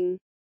mapping.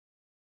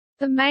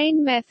 The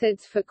main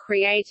methods for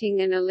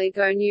creating an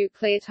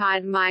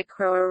oligonucleotide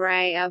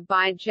microarray are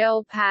by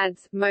gel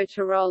pads,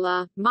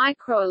 Motorola,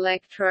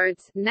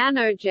 microelectrodes,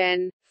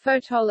 Nanogen,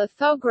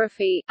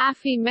 photolithography,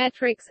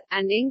 Affymetrix,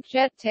 and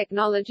inkjet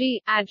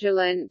technology,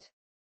 Agilent.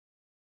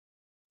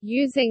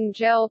 Using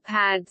gel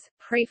pads,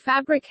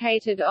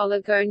 prefabricated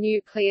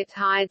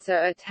oligonucleotides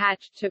are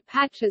attached to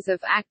patches of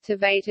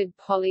activated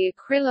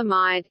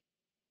polyacrylamide.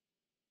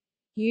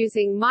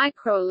 using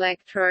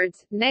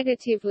microelectrodes.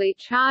 Negatively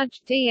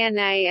charged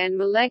DNA and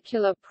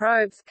molecular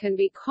probes can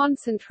be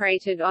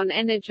concentrated on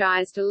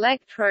energized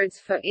electrodes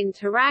for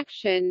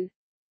interaction.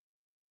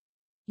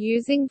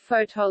 Using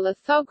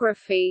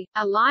photolithography,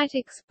 a light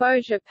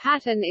exposure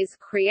pattern is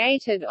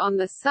created on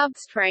the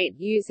substrate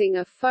using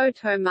a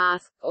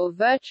photomask or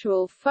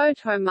virtual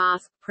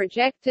photomask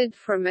projected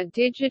from a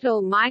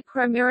digital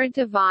micromirror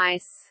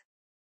device.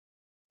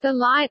 The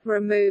light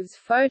removes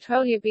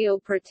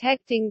photolabile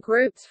protecting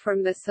groups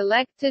from the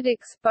selected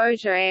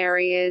exposure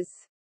areas.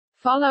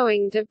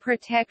 Following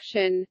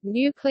deprotection,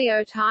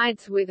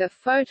 nucleotides with a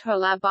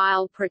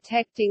photolabile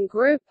protecting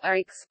group are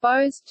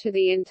exposed to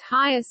the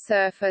entire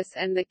surface,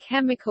 and the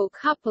chemical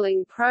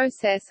coupling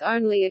process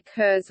only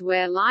occurs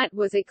where light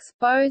was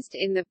exposed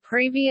in the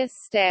previous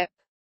step.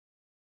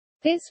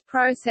 This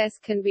process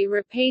can be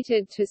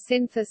repeated to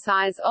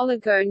synthesize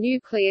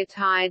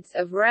oligonucleotides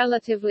of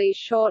relatively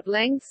short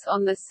lengths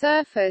on the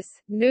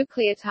surface,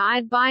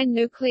 nucleotide by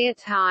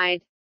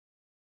nucleotide.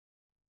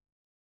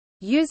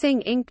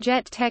 Using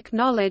inkjet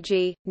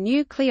technology,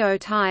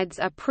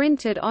 nucleotides are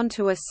printed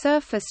onto a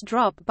surface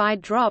drop by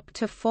drop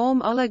to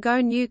form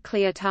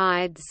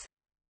oligonucleotides.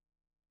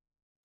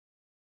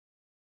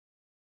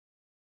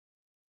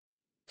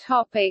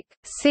 Topic: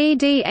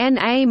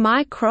 cDNA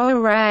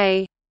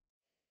microarray.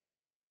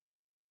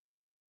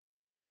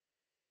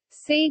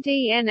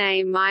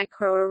 cDNA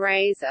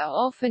microarrays are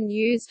often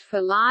used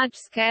for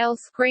large-scale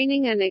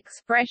screening and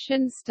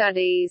expression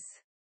studies.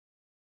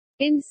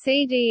 In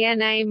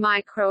cDNA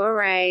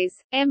microarrays,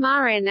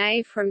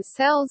 mRNA from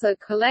cells are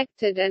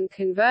collected and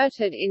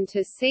converted into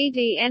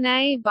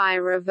cDNA by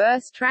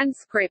reverse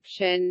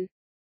transcription.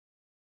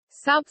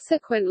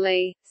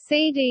 Subsequently,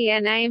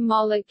 cDNA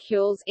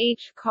molecules,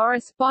 each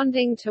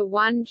corresponding to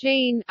one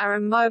gene, are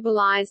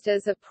immobilized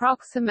as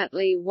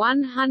approximately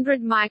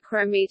 100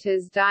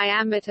 micrometers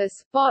diameter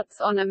spots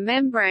on a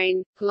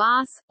membrane,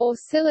 glass, or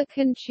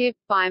silicon chip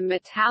by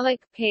metallic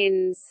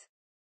pins.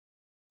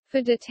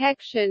 For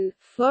detection,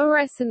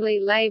 fluorescently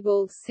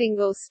labeled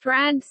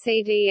single-strand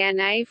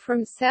cDNA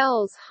from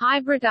cells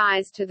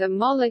hybridize to the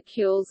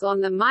molecules on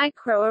the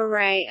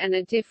microarray, and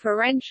a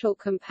differential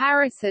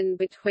comparison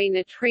between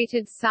a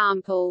treated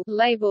sample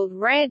labeled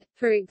red,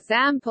 for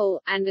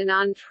example, and an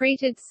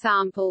untreated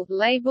sample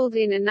labeled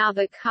in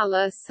another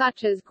color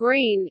such as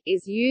green,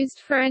 is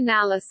used for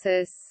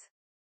analysis.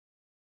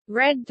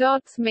 Red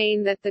dots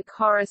mean that the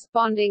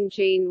corresponding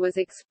gene was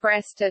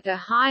expressed at a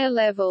higher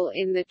level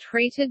in the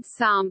treated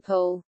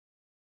sample.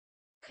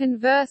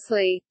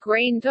 Conversely,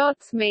 green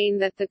dots mean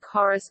that the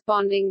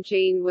corresponding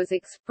gene was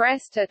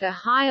expressed at a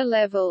higher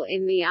level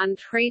in the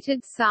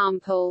untreated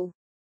sample.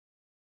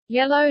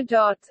 Yellow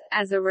dots,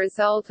 as a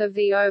result of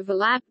the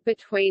overlap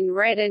between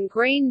red and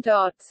green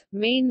dots,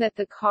 mean that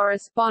the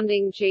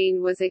corresponding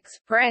gene was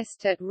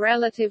expressed at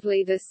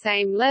relatively the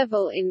same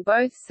level in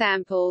both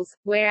samples,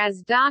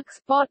 whereas dark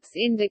spots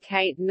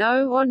indicate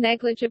no or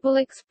negligible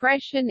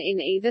expression in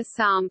either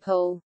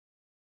sample.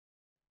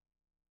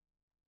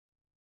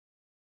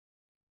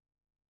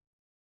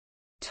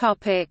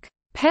 Topic: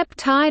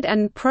 Peptide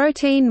and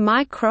protein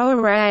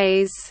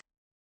microarrays.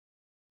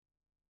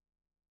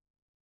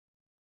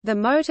 The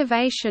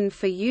motivation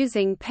for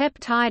using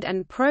peptide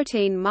and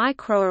protein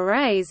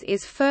microarrays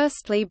is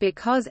firstly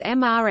because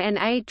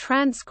mRNA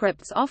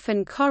transcripts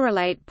often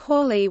correlate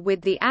poorly with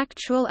the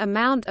actual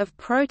amount of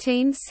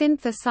protein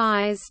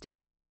synthesized.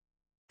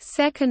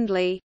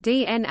 Secondly,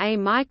 DNA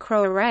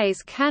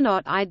microarrays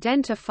cannot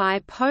identify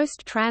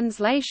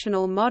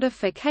post-translational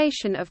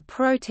modification of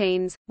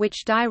proteins,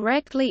 which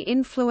directly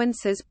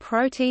influences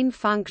protein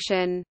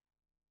function.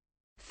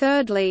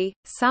 Thirdly,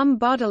 some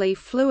bodily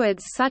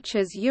fluids such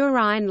as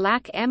urine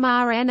lack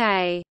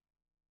mRNA.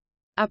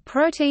 A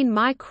protein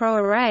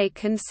microarray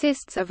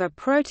consists of a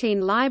protein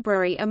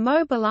library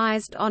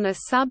immobilized on a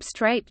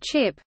substrate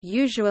chip,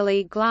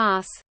 usually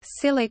glass,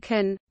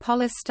 silicon,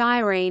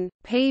 polystyrene,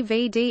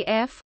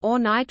 PVDF, or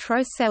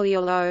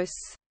nitrocellulose.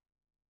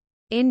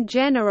 In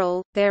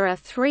general, there are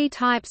three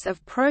types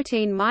of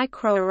protein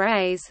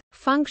microarrays: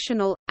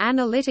 functional,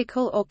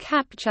 analytical or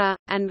capture,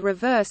 and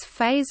reverse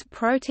phase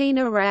protein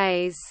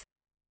arrays.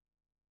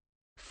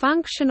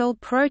 Functional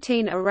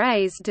protein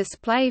arrays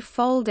display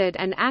folded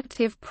and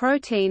active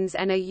proteins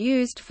and are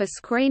used for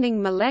screening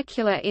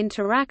molecular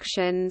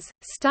interactions,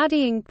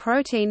 studying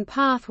protein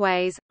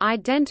pathways,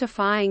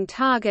 identifying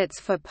targets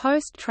for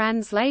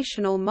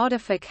post-translational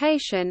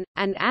modification,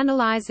 and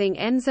analyzing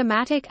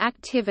enzymatic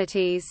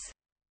activities.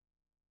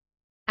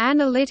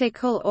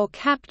 Analytical or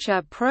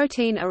capture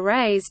protein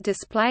arrays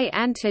display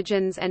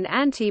antigens and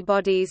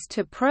antibodies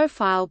to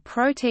profile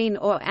protein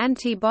or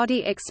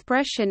antibody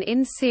expression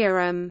in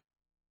serum.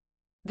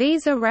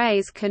 These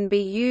arrays can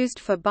be used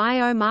for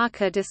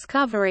biomarker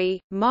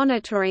discovery,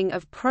 monitoring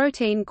of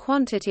protein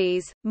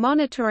quantities,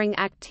 monitoring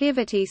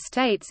activity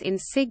states in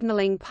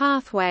signaling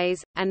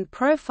pathways, and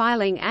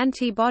profiling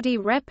antibody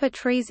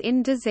repertories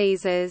in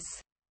diseases.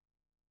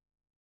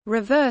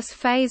 Reverse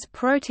phase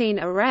protein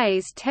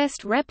arrays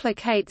test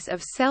replicates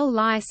of cell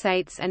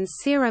lysates and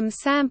serum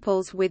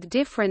samples with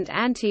different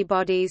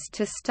antibodies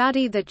to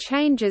study the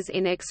changes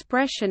in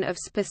expression of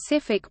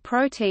specific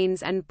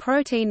proteins and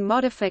protein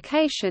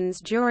modifications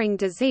during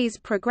disease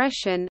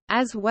progression,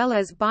 as well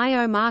as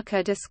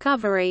biomarker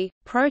discovery.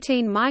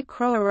 Protein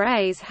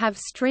microarrays have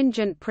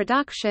stringent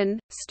production,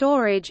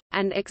 storage,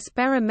 and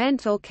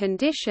experimental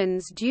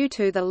conditions due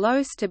to the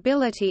low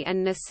stability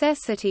and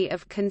necessity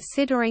of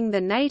considering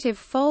the native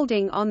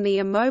folding on the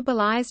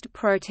immobilized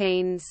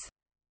proteins.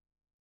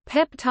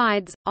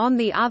 Peptides, on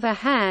the other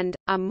hand,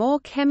 are more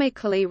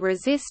chemically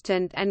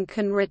resistant and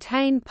can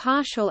retain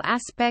partial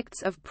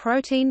aspects of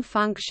protein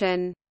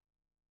function.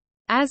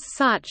 As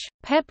such,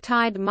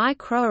 peptide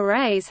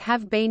microarrays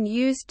have been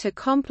used to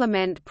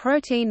complement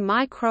protein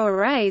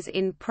microarrays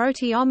in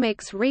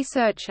proteomics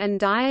research and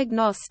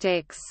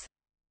diagnostics.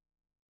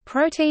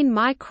 Protein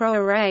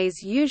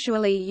microarrays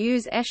usually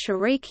use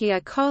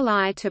Escherichia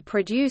coli to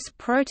produce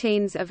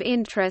proteins of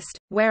interest,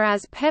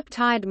 whereas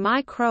peptide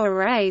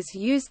microarrays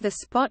use the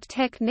spot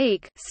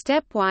technique,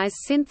 stepwise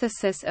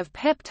synthesis of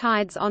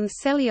peptides on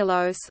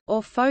cellulose,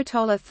 or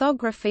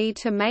photolithography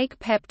to make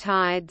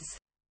peptides.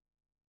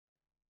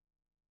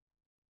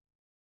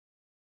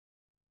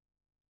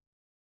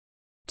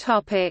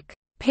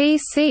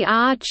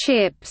 PCR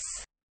chips.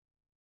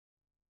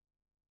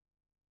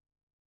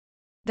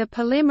 The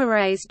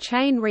polymerase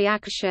chain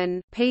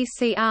reaction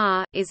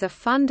 (PCR) is a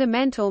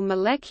fundamental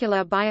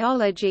molecular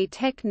biology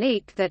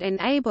technique that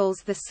enables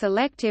the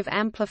selective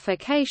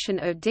amplification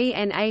of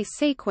DNA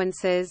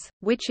sequences,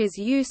 which is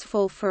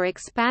useful for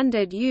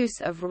expanded use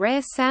of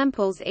rare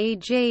samples,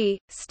 e.g.,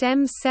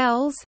 stem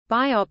cells,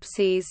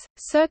 biopsies,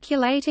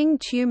 circulating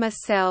tumor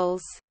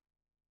cells.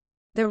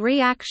 The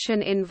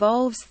reaction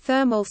involves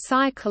thermal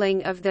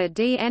cycling of the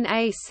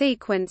DNA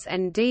sequence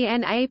and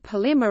DNA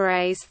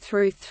polymerase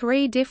through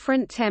 3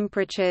 different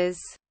temperatures.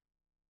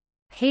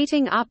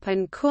 Heating up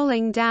and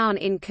cooling down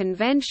in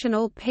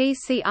conventional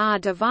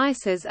PCR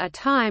devices are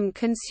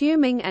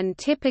time-consuming, and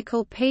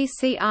typical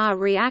PCR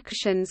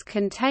reactions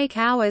can take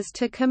hours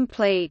to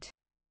complete.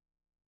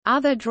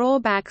 Other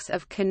drawbacks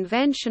of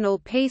conventional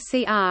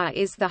PCR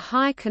is the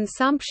high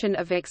consumption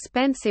of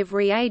expensive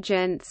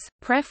reagents,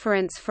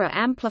 preference for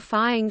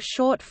amplifying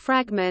short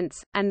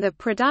fragments, and the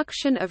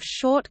production of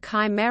short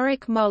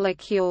chimeric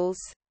molecules.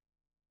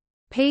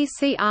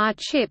 PCR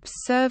chips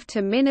serve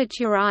to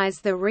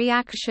miniaturize the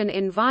reaction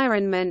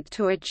environment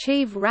to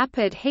achieve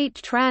rapid heat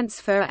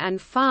transfer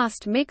and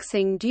fast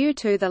mixing due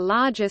to the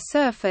larger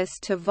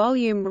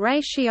surface-to-volume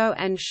ratio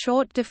and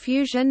short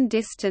diffusion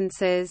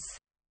distances.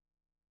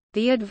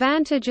 The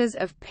advantages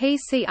of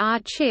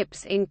PCR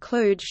chips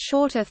include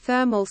shorter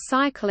thermal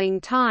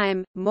cycling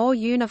time, more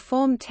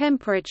uniform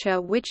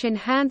temperature which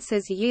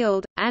enhances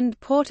yield, and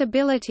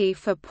portability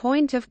for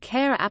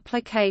point-of-care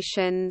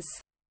applications.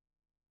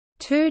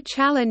 2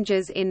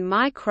 challenges in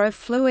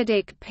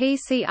microfluidic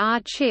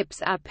PCR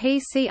chips are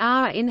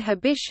PCR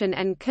inhibition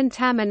and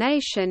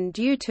contamination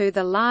due to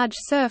the large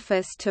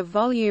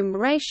surface-to-volume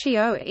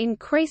ratio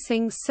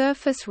increasing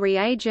surface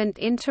reagent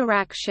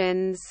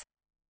interactions.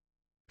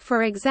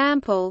 For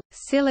example,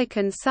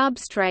 silicon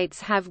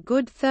substrates have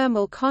good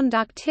thermal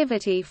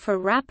conductivity for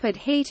rapid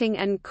heating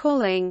and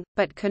cooling,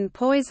 but can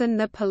poison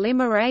the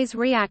polymerase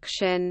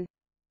reaction.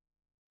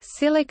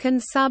 Silicon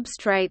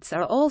substrates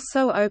are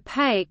also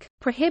opaque,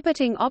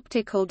 prohibiting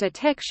optical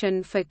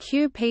detection for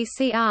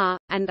qPCR,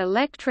 and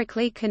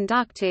electrically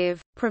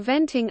conductive,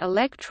 preventing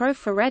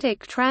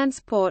electrophoretic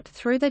transport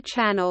through the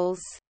channels.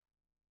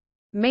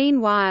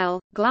 Meanwhile,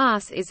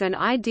 glass is an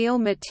ideal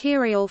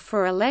material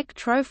for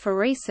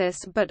electrophoresis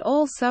but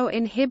also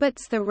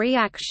inhibits the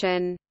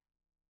reaction.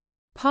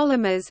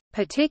 Polymers,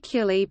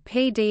 particularly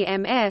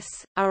PDMS,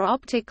 are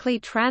optically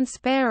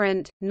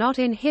transparent, not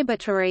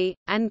inhibitory,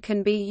 and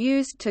can be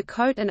used to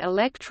coat an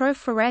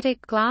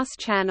electrophoretic glass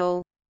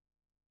channel.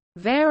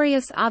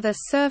 Various other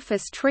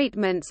surface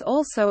treatments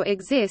also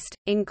exist,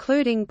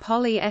 including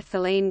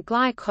polyethylene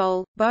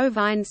glycol,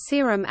 bovine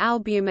serum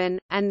albumin,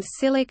 and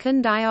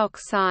silicon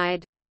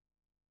dioxide.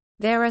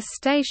 There are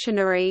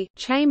stationary,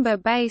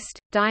 chamber-based,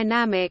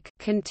 dynamic,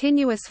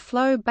 continuous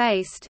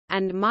flow-based,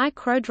 and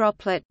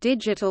microdroplet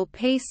digital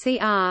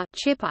PCR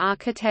chip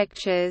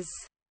architectures.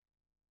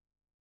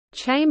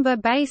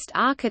 Chamber-based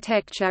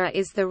architecture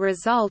is the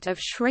result of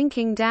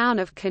shrinking down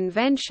of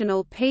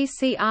conventional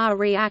PCR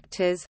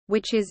reactors,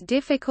 which is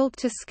difficult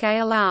to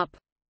scale up.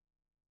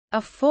 A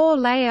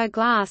 4-layer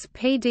glass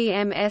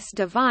PDMS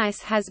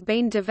device has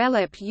been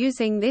developed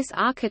using this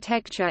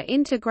architecture,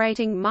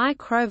 integrating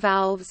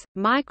microvalves,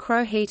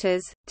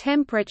 microheaters,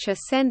 temperature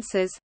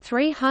sensors,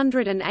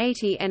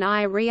 380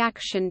 Ni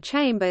reaction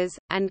chambers,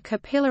 and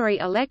capillary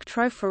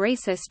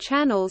electrophoresis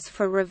channels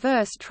for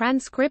reverse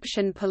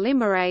transcription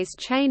polymerase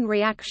chain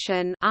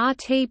reaction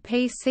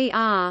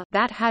 (RT-PCR)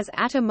 that has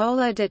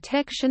attomolar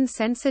detection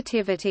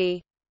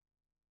sensitivity.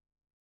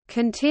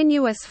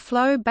 Continuous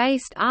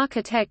flow-based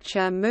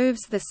architecture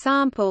moves the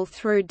sample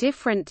through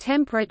different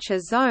temperature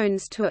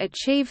zones to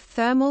achieve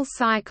thermal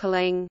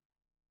cycling.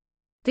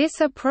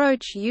 This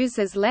approach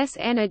uses less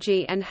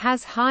energy and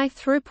has high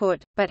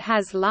throughput, but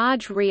has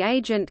large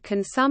reagent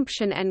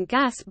consumption and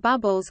gas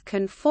bubbles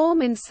can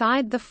form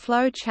inside the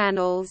flow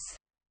channels.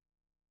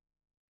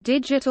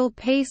 Digital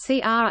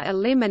PCR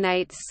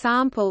eliminates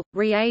sample,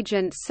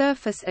 reagent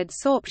surface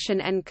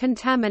adsorption and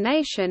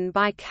contamination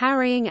by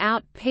carrying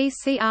out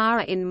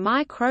PCR in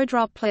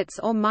microdroplets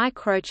or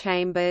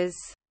microchambers.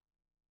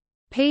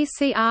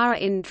 PCR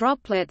in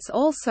droplets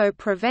also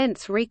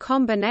prevents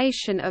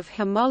recombination of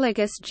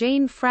homologous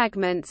gene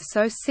fragments,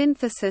 so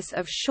synthesis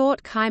of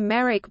short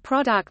chimeric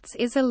products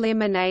is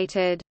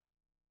eliminated.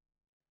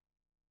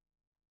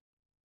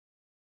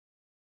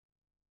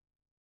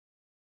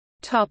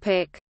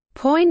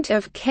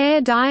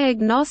 Point-of-care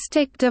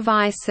diagnostic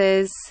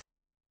devices.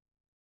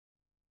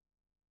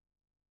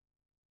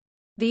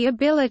 The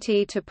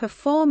ability to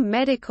perform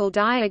medical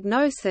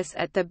diagnosis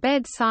at the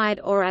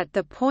bedside or at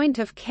the point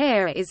of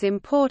care is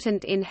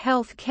important in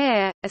health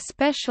care,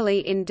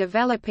 especially in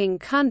developing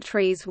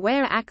countries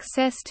where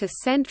access to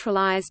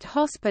centralized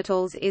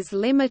hospitals is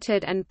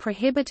limited and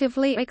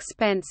prohibitively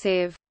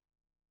expensive.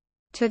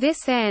 To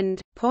this end,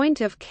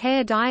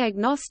 point-of-care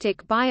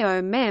diagnostic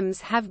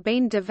BioMEMs have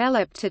been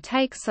developed to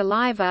take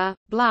saliva,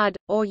 blood,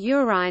 or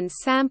urine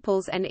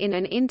samples and in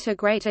an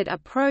integrated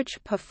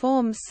approach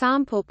perform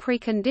sample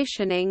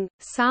preconditioning,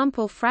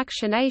 sample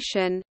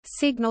fractionation,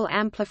 signal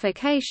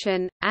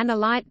amplification,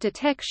 analyte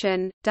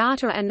detection,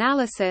 data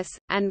analysis,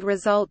 and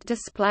result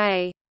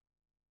display.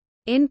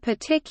 In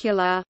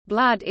particular,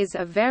 blood is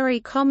a very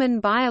common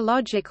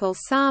biological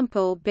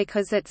sample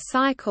because it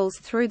cycles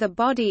through the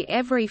body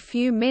every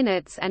few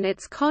minutes and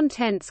its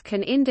contents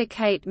can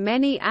indicate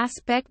many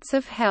aspects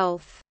of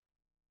health.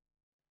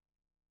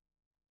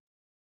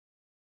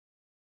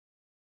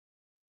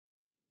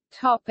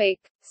 Topic: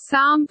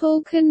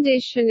 Sample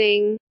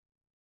conditioning.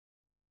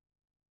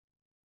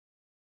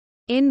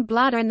 In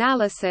blood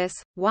analysis,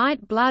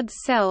 white blood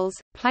cells,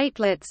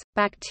 platelets,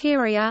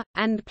 bacteria,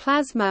 and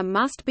plasma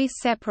must be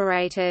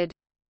separated.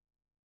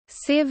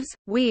 Sieves,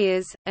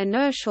 weirs,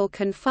 inertial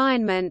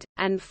confinement,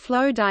 and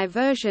flow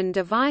diversion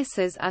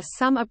devices are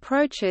some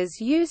approaches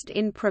used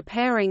in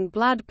preparing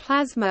blood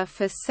plasma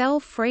for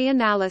cell-free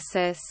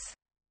analysis.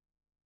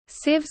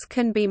 Sieves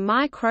can be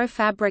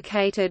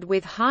microfabricated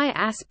with high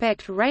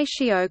aspect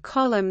ratio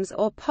columns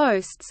or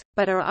posts,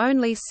 but are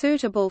only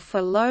suitable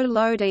for low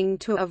loading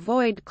to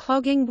avoid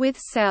clogging with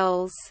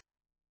cells.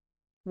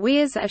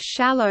 Weirs are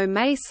shallow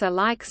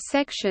mesa-like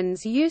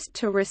sections used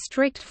to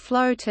restrict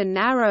flow to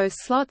narrow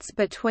slots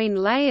between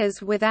layers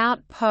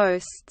without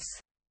posts.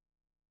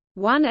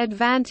 One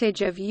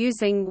advantage of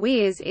using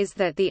weirs is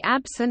that the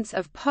absence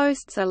of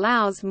posts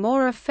allows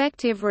more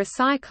effective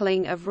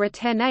recycling of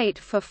retenate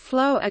for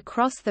flow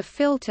across the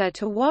filter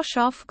to wash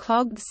off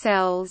clogged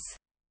cells.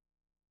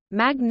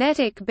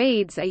 Magnetic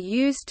beads are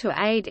used to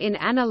aid in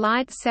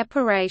analyte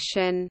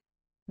separation.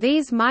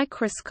 These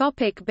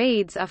microscopic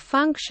beads are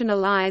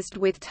functionalized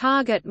with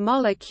target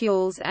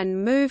molecules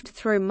and moved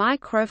through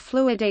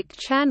microfluidic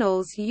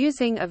channels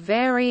using a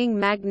varying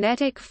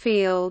magnetic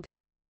field.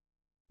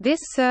 This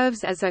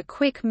serves as a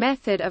quick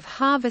method of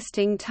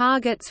harvesting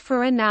targets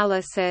for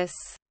analysis.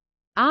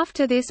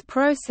 After this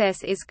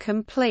process is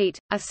complete,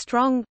 a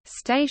strong,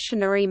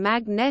 stationary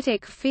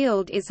magnetic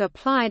field is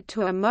applied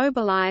to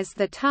immobilize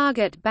the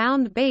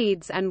target-bound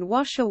beads and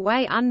wash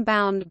away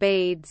unbound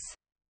beads.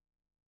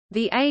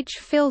 The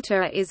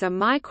H-filter is a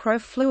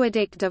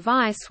microfluidic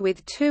device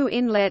with 2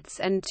 inlets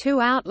and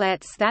 2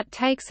 outlets that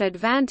takes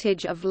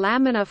advantage of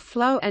laminar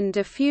flow and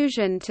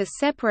diffusion to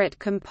separate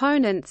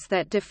components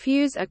that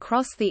diffuse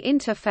across the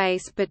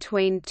interface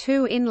between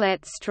 2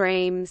 inlet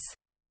streams.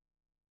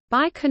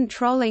 By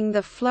controlling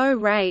the flow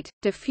rate,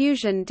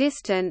 diffusion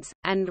distance,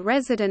 and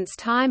residence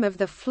time of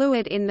the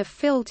fluid in the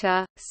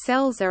filter,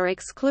 cells are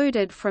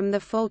excluded from the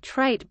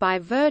filtrate by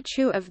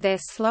virtue of their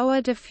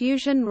slower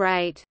diffusion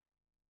rate.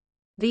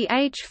 The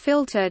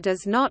H-filter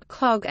does not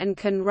clog and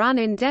can run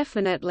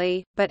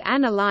indefinitely, but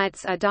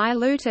analytes are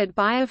diluted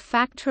by a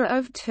factor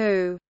of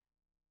 2.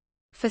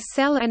 For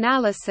cell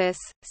analysis,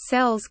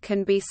 cells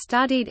can be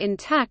studied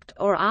intact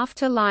or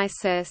after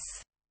lysis.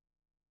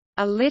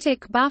 A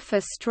lytic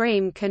buffer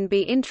stream can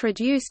be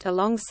introduced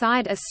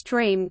alongside a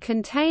stream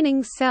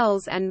containing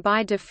cells and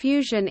by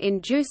diffusion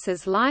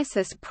induces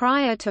lysis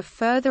prior to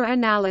further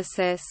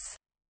analysis.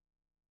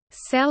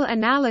 Cell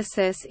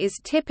analysis is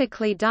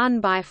typically done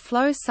by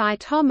flow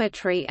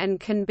cytometry and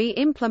can be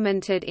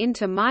implemented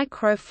into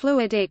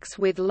microfluidics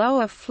with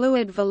lower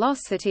fluid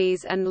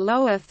velocities and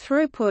lower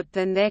throughput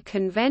than their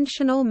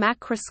conventional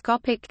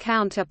macroscopic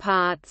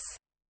counterparts.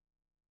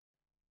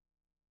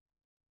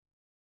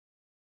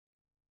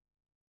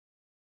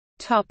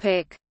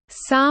 Topic: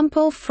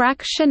 Sample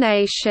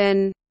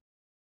fractionation.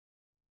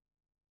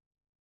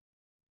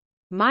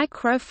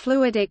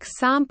 Microfluidic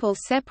sample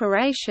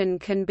separation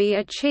can be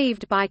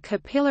achieved by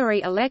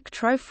capillary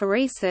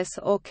electrophoresis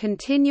or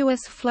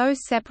continuous flow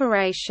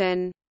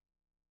separation.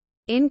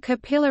 In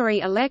capillary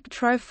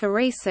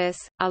electrophoresis,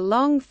 a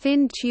long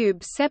thin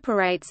tube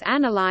separates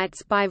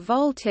analytes by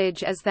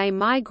voltage as they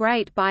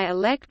migrate by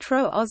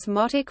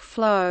electro-osmotic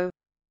flow.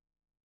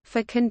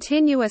 For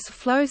continuous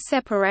flow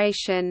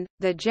separation,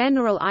 the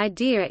general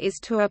idea is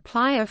to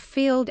apply a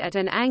field at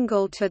an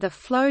angle to the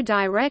flow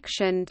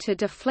direction to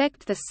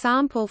deflect the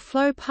sample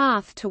flow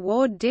path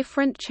toward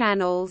different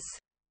channels.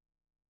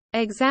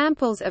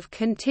 Examples of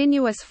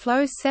continuous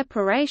flow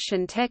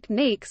separation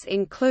techniques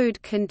include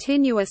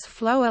continuous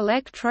flow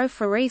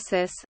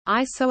electrophoresis,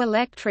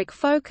 isoelectric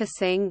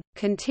focusing,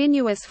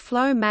 continuous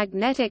flow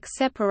magnetic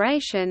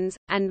separations,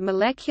 and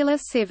molecular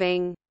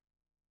sieving.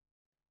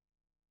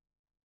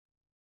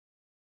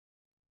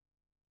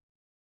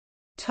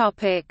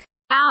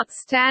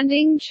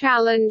 Outstanding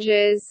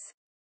challenges.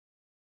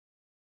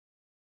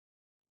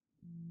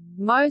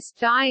 Most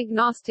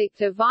diagnostic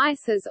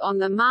devices on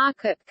the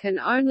market can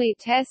only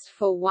test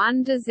for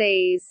one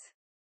disease.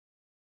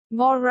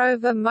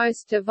 Moreover,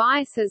 most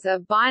devices are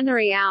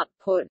binary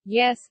output,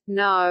 yes,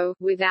 no,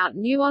 without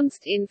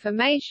nuanced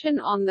information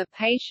on the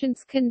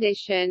patient's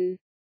condition.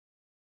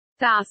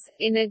 Thus,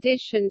 in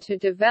addition to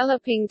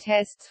developing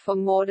tests for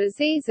more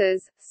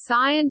diseases,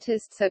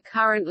 scientists are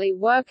currently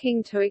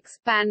working to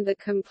expand the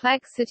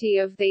complexity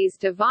of these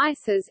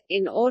devices,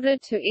 in order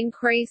to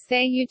increase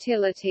their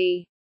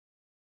utility.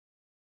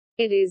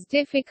 It is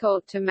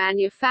difficult to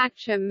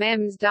manufacture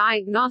MEMS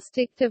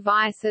diagnostic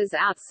devices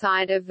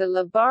outside of the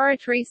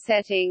laboratory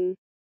setting.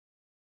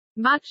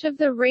 Much of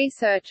the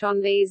research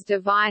on these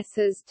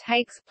devices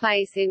takes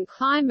place in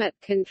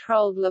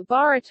climate-controlled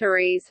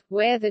laboratories,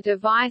 where the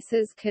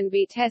devices can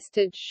be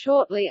tested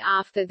shortly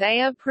after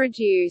they are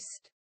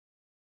produced.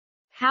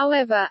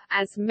 However,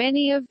 as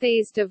many of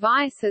these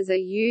devices are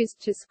used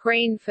to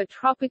screen for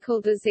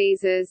tropical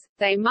diseases,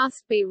 they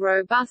must be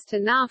robust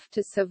enough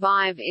to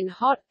survive in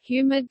hot,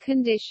 humid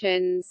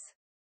conditions.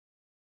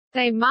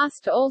 They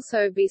must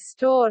also be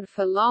stored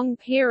for long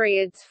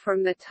periods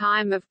from the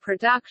time of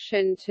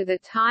production to the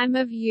time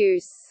of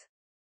use.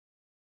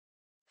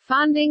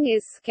 Funding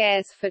is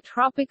scarce for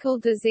tropical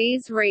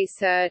disease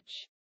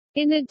research.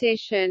 In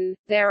addition,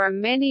 there are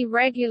many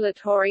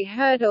regulatory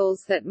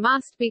hurdles that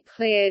must be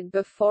cleared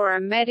before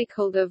a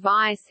medical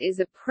device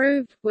is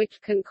approved,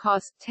 which can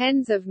cost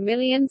tens of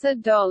millions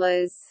of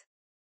dollars.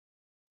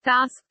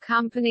 Thus,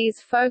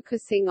 companies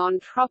focusing on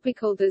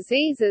tropical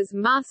diseases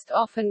must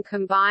often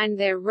combine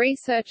their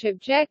research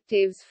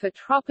objectives for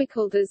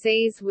tropical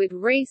disease with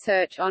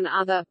research on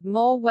other,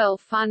 more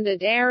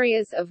well-funded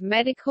areas of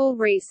medical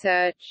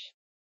research.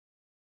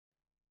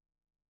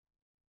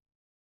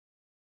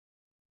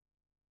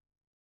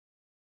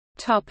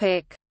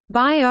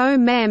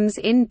 BioMEMs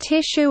in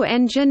tissue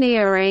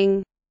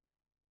engineering.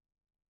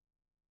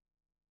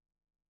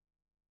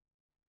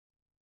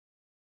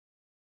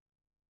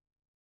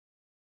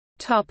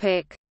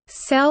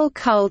 Cell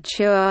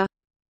culture.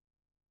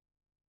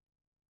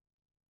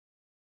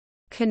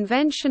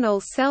 Conventional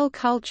cell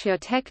culture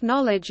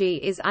technology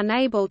is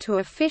unable to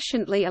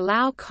efficiently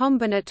allow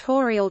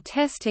combinatorial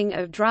testing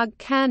of drug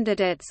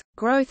candidates,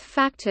 growth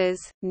factors,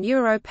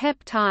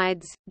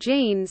 neuropeptides,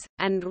 genes,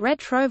 and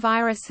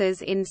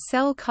retroviruses in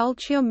cell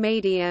culture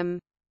medium.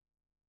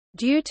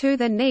 Due to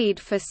the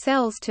need for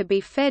cells to be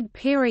fed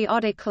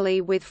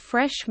periodically with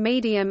fresh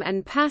medium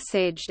and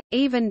passaged,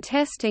 even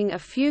testing a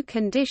few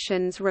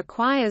conditions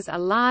requires a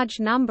large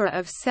number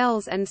of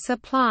cells and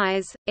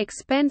supplies,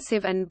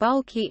 expensive and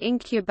bulky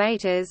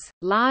incubators,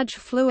 large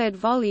fluid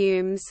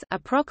volumes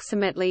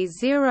approximately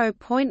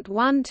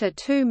 0.1 to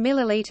 2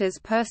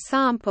 ml per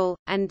sample,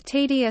 and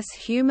tedious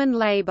human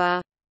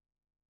labor.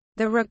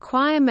 The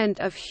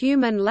requirement of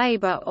human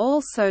labor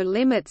also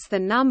limits the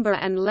number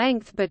and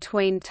length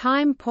between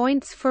time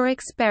points for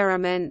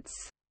experiments.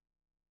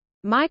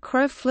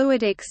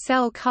 Microfluidic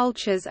cell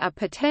cultures are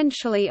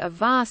potentially a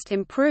vast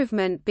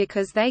improvement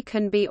because they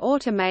can be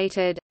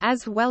automated,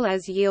 as well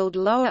as yield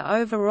lower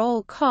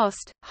overall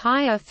cost,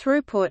 higher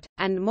throughput,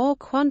 and more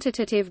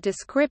quantitative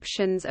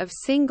descriptions of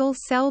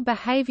single-cell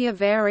behavior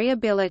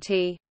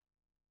variability.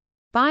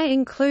 By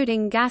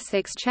including gas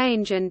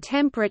exchange and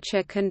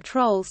temperature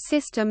control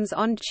systems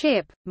on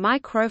chip,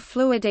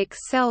 microfluidic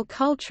cell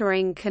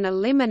culturing can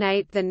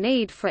eliminate the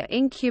need for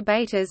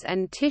incubators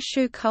and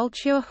tissue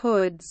culture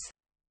hoods.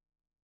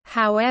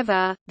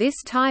 However,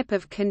 this type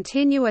of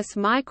continuous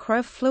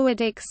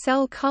microfluidic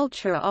cell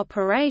culture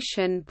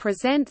operation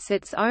presents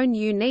its own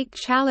unique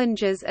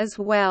challenges as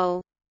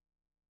well.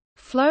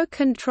 Flow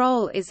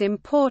control is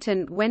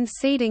important when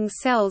seeding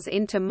cells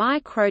into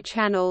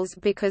microchannels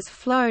because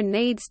flow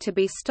needs to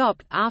be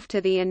stopped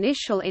after the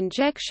initial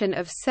injection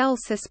of cell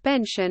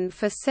suspension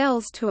for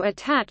cells to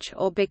attach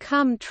or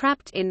become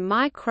trapped in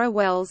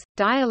microwells,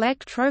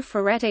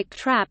 dielectrophoretic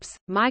traps,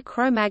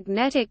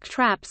 micromagnetic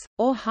traps,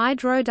 or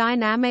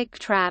hydrodynamic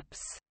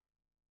traps.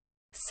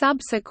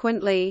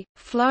 Subsequently,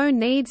 flow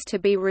needs to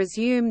be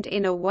resumed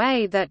in a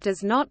way that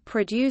does not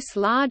produce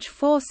large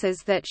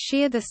forces that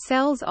shear the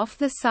cells off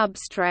the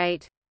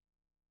substrate.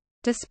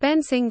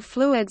 Dispensing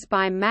fluids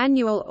by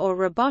manual or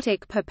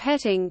robotic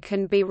pipetting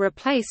can be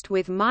replaced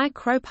with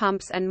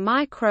micropumps and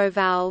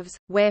microvalves,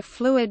 where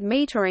fluid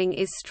metering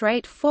is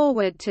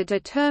straightforward to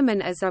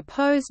determine as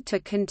opposed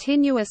to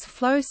continuous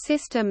flow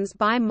systems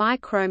by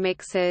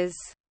micromixers.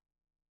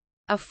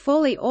 A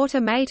fully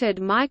automated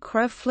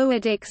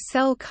microfluidic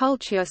cell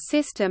culture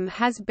system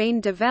has been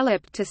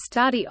developed to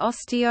study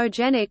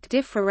osteogenic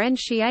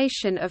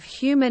differentiation of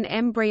human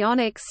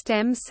embryonic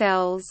stem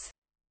cells.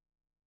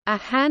 A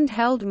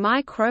handheld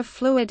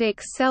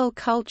microfluidic cell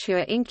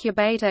culture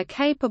incubator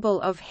capable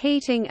of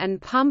heating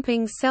and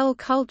pumping cell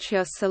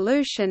culture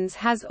solutions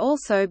has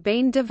also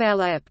been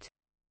developed.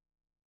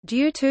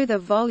 Due to the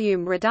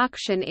volume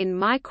reduction in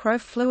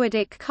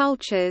microfluidic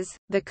cultures,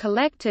 the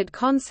collected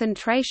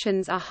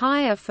concentrations are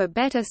higher for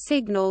better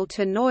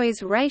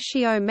signal-to-noise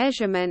ratio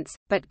measurements,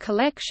 but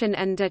collection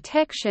and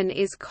detection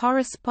is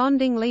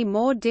correspondingly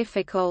more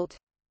difficult.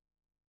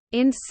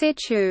 In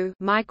situ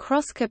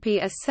microscopy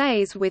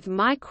assays with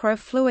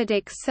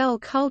microfluidic cell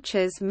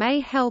cultures may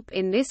help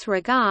in this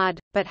regard,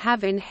 but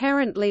have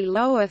inherently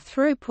lower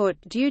throughput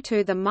due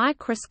to the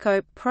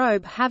microscope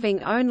probe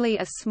having only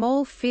a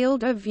small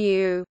field of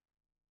view.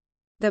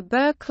 The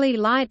Berkeley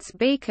Lights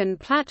Beacon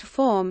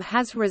platform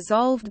has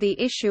resolved the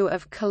issue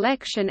of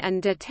collection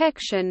and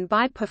detection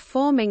by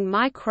performing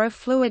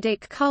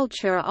microfluidic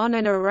culture on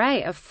an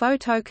array of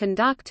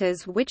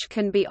photoconductors which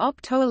can be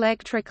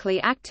optoelectrically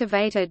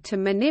activated to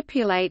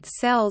manipulate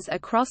cells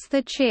across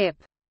the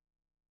chip.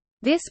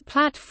 This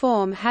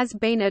platform has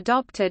been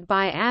adopted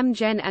by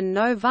Amgen and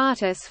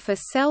Novartis for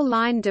cell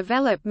line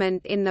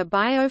development in the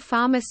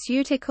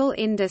biopharmaceutical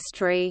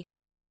industry.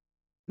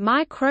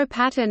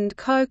 Micropatterned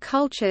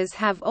co-cultures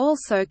have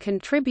also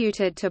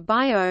contributed to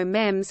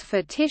BioMEMs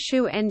for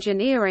tissue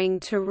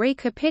engineering to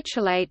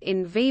recapitulate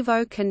in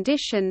vivo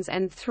conditions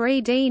and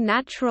 3D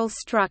natural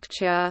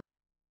structure.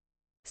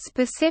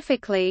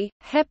 Specifically,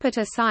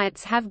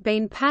 hepatocytes have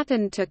been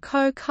patterned to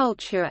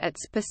co-culture at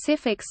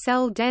specific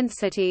cell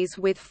densities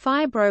with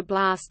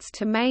fibroblasts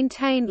to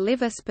maintain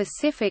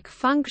liver-specific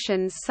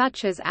functions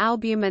such as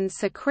albumin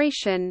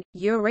secretion,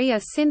 urea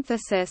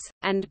synthesis,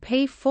 and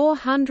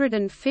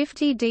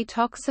P450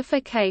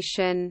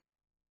 detoxification.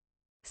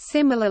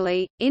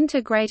 Similarly,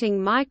 integrating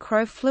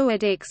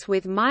microfluidics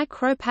with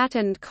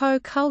micropatterned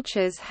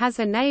co-cultures has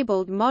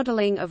enabled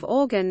modeling of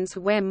organs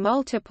where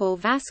multiple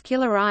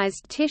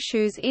vascularized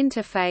tissues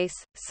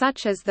interface,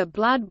 such as the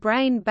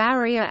blood-brain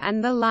barrier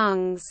and the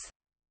lungs.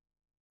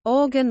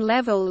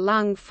 Organ-level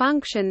lung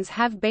functions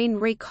have been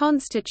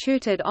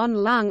reconstituted on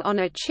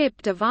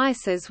lung-on-a-chip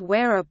devices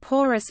where a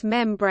porous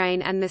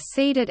membrane and the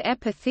seeded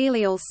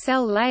epithelial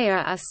cell layer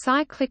are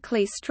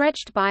cyclically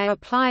stretched by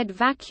applied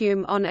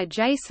vacuum on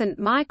adjacent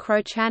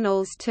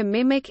microchannels to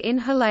mimic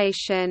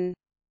inhalation.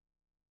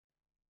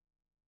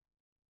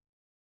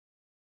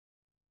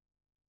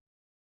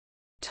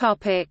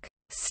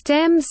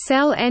 Stem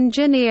cell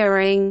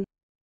engineering.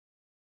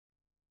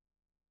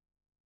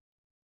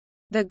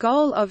 The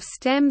goal of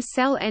stem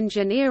cell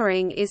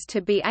engineering is to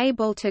be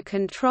able to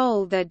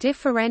control the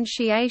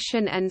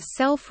differentiation and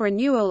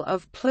self-renewal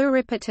of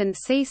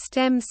pluripotency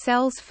stem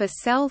cells for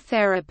cell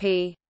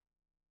therapy.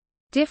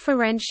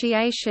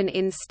 Differentiation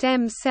in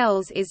stem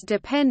cells is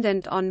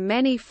dependent on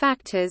many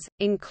factors,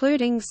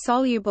 including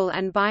soluble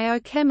and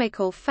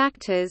biochemical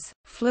factors,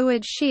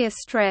 fluid shear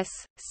stress,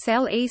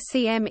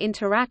 cell-ECM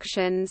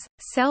interactions,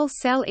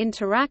 cell-cell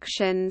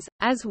interactions,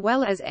 as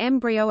well as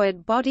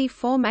embryoid body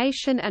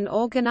formation and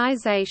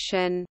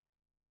organization.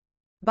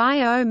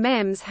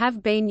 BioMEMs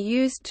have been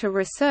used to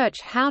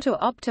research how to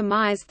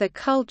optimize the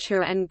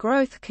culture and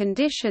growth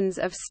conditions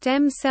of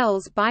stem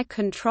cells by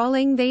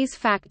controlling these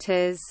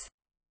factors.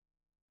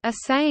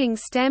 Assaying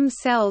stem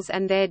cells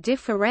and their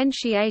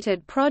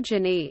differentiated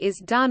progeny is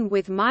done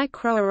with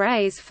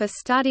microarrays for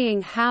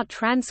studying how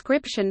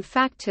transcription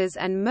factors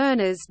and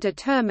mRNAs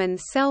determine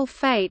cell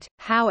fate,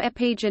 how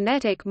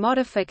epigenetic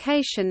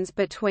modifications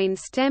between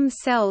stem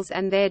cells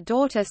and their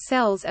daughter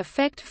cells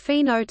affect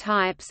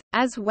phenotypes,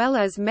 as well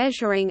as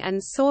measuring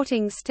and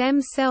sorting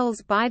stem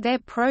cells by their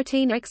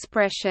protein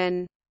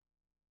expression.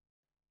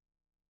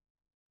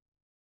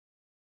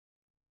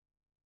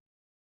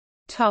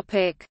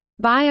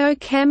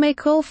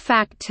 Biochemical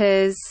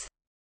factors.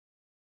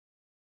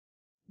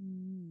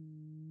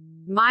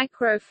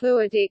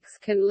 Microfluidics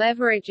can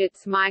leverage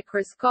its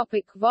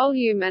microscopic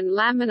volume and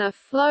laminar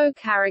flow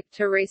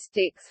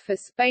characteristics for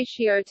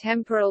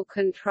spatiotemporal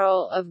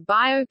control of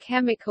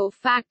biochemical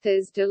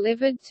factors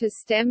delivered to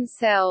stem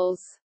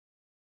cells.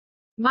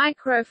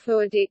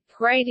 Microfluidic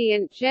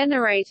gradient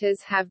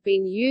generators have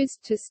been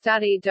used to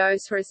study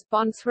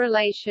dose-response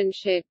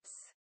relationships.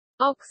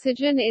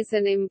 Oxygen is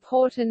an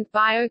important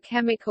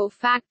biochemical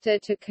factor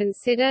to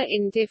consider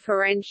in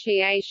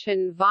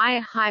differentiation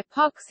via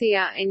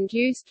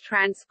hypoxia-induced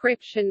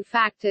transcription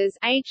factors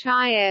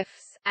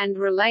 (HIFs) and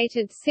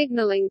related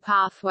signaling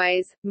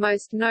pathways,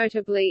 most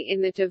notably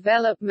in the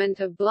development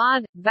of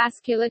blood,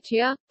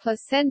 vasculature,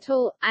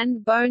 placental,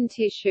 and bone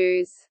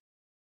tissues.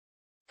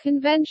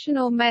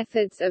 Conventional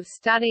methods of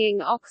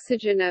studying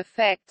oxygen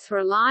effects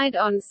relied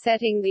on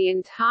setting the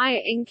entire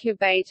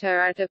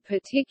incubator at a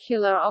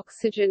particular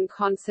oxygen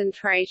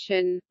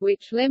concentration,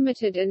 which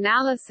limited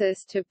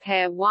analysis to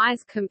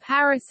pairwise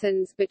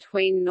comparisons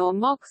between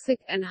normoxic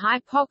and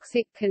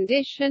hypoxic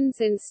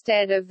conditions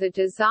instead of the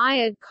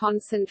desired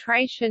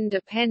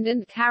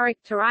concentration-dependent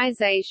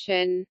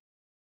characterization.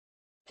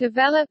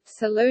 Developed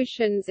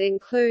solutions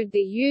include the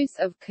use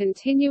of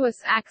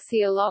continuous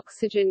axial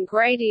oxygen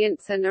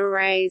gradients and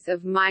arrays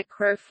of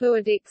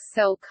microfluidics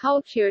cell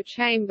culture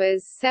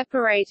chambers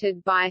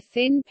separated by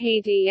thin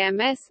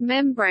PDMS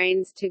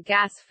membranes to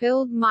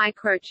gas-filled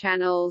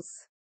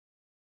microchannels.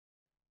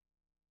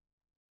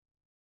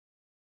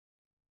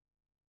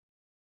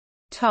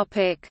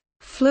 Topic: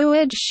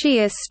 Fluid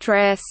shear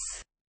stress.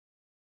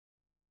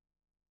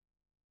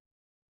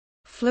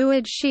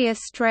 Fluid shear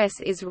stress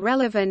is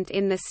relevant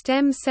in the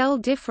stem cell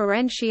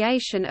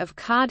differentiation of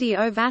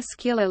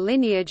cardiovascular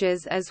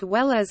lineages as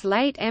well as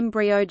late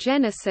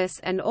embryogenesis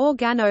and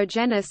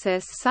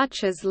organogenesis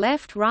such as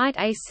left-right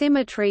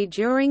asymmetry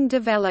during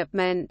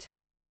development.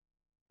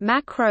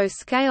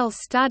 Macro-scale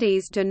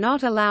studies do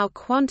not allow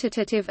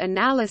quantitative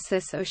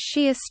analysis of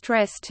shear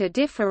stress to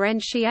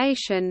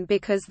differentiation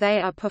because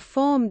they are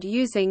performed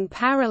using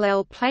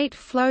parallel plate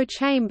flow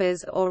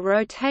chambers or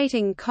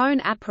rotating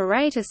cone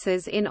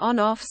apparatuses in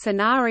on-off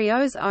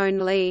scenarios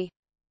only.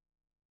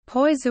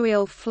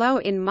 Poiseuille flow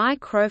in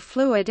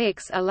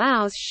microfluidics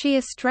allows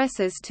shear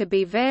stresses to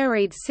be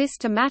varied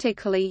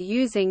systematically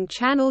using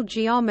channel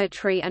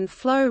geometry and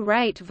flow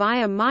rate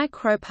via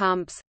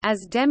micropumps,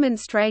 as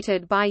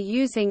demonstrated by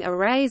using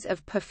arrays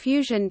of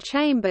perfusion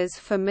chambers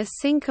for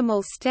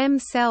mesenchymal stem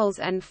cells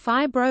and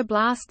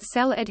fibroblast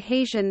cell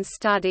adhesion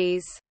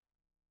studies.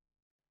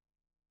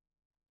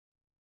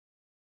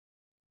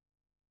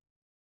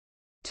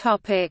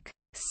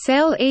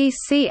 Cell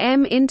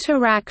ECM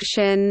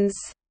interactions.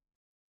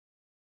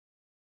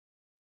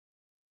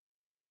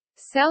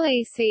 Cell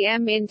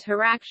ECM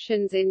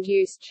interactions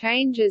induce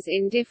changes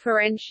in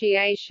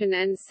differentiation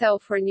and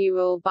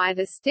self-renewal by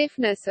the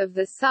stiffness of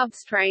the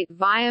substrate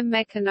via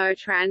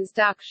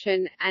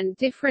mechanotransduction, and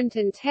different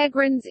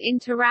integrins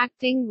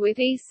interacting with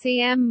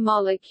ECM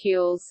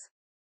molecules.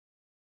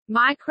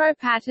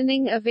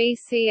 Micropatterning of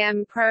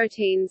ECM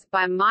proteins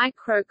by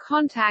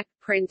microcontact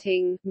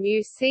printing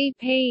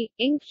 (MuCP),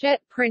 inkjet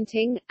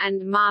printing,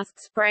 and mask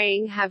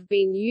spraying have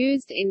been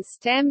used in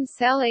stem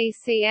cell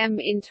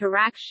ECM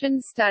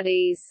interaction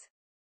studies.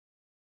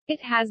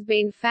 It has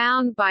been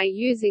found by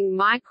using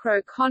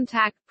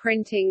microcontact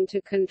printing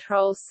to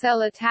control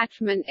cell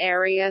attachment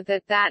area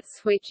that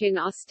switch in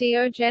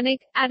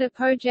osteogenic,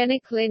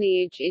 adipogenic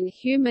lineage in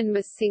human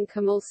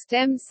mesenchymal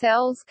stem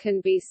cells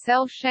can be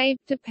cell shape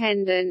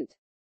dependent.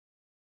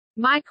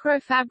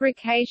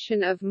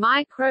 Microfabrication of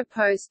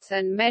microposts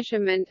and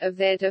measurement of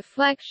their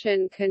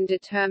deflection can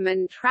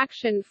determine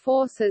traction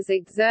forces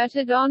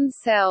exerted on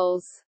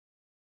cells.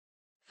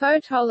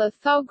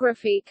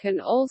 Photolithography can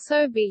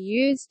also be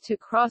used to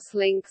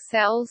cross-link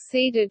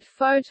cell-seeded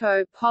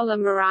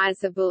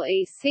photopolymerizable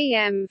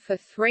ECM for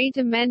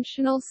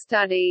three-dimensional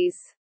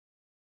studies.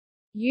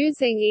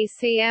 Using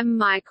ECM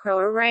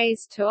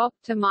microarrays to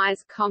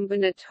optimize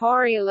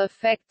combinatorial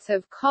effects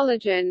of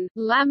collagen,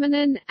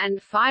 laminin, and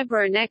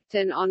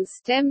fibronectin on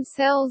stem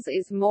cells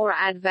is more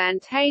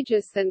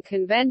advantageous than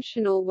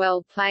conventional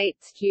well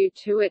plates due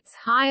to its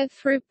higher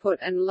throughput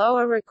and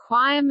lower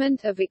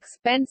requirement of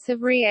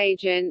expensive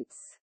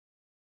reagents.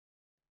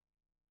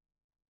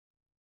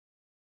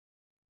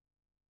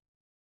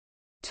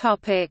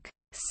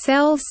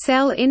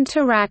 Cell-cell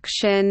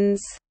interactions.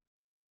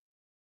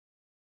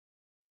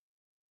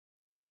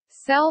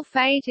 Cell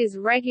fate is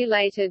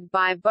regulated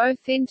by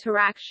both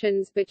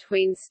interactions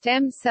between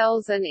stem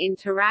cells and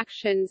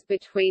interactions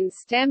between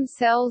stem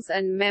cells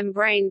and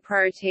membrane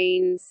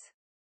proteins.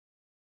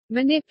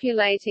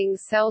 Manipulating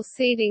cell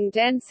seeding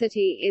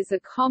density is a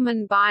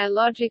common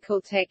biological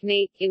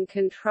technique in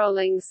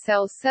controlling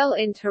cell-cell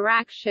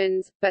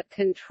interactions, but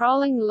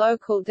controlling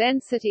local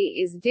density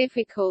is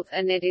difficult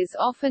and it is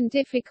often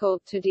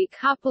difficult to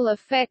decouple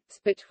effects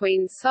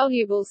between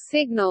soluble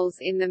signals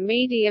in the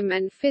medium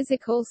and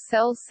physical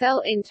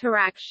cell-cell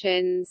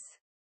interactions.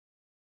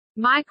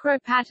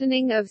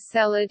 Micropatterning of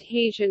cell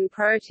adhesion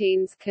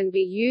proteins can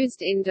be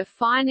used in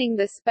defining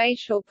the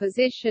spatial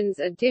positions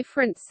of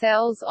different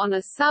cells on a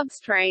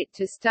substrate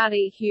to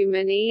study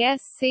human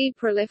ESC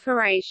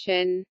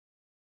proliferation.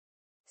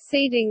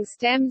 Seeding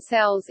stem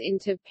cells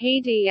into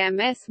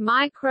PDMS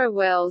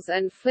microwells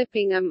and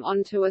flipping them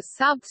onto a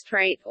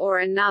substrate or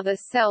another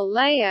cell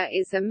layer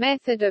is a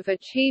method of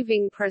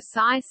achieving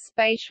precise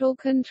spatial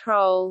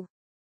control.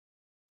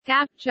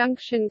 Gap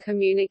junction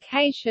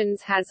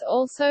communications has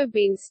also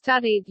been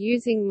studied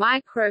using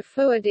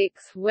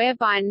microfluidics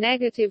whereby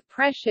negative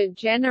pressure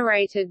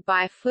generated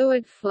by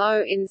fluid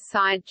flow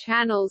inside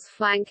channels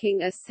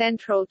flanking a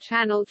central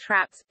channel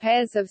traps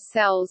pairs of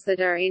cells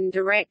that are in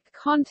direct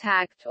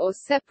contact or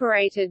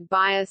separated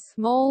by a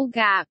small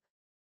gap.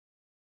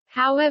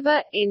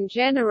 However, in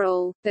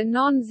general, the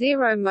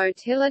non-zero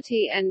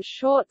motility and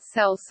short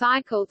cell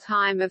cycle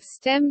time of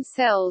stem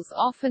cells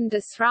often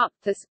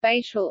disrupt the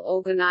spatial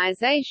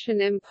organization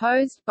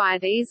imposed by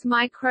these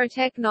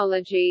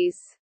microtechnologies.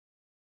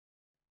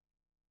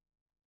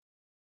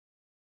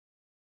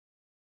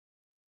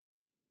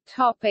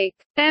 Topic: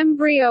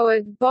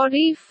 Embryoid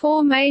body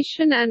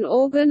formation and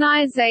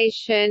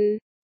organization.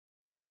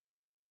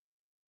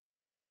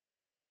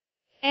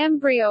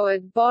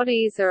 Embryoid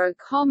bodies are a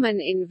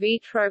common in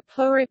vitro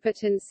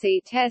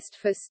pluripotency test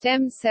for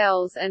stem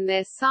cells, and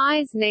their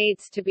size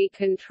needs to be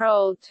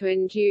controlled to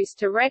induce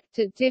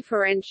directed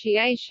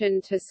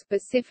differentiation to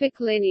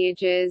specific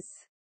lineages.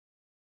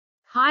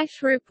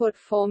 High-throughput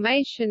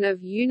formation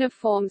of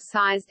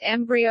uniform-sized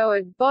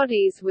embryoid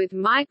bodies with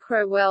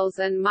microwells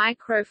and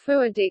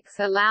microfluidics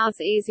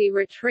allows easy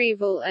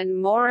retrieval and,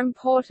 more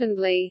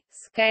importantly,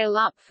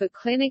 scale-up for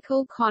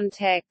clinical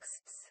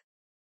contexts.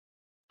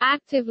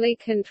 Actively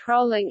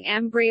controlling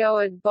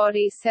embryoid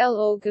body cell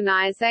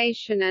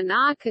organization and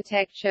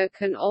architecture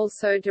can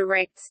also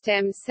direct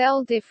stem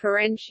cell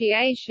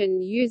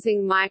differentiation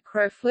using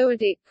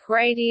microfluidic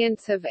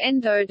gradients of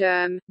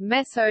endoderm,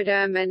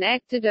 mesoderm and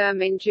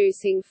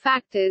ectoderm-inducing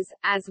factors,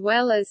 as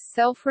well as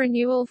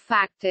self-renewal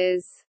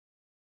factors.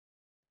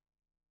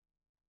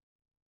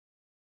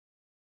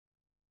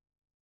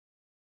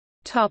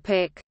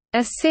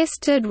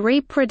 Assisted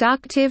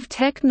reproductive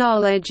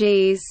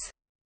technologies.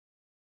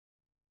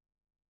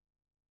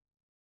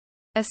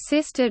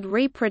 Assisted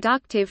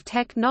reproductive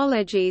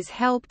technologies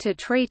help to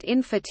treat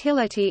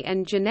infertility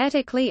and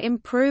genetically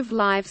improve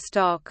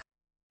livestock.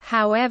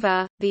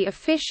 However, the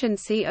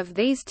efficiency of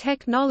these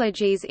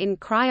technologies in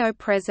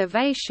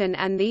cryopreservation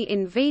and the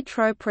in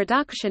vitro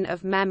production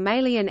of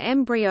mammalian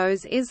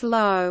embryos is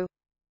low.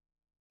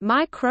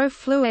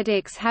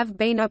 Microfluidics have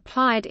been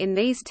applied in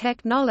these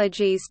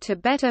technologies to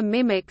better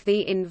mimic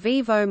the in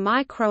vivo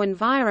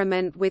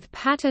microenvironment with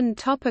patterned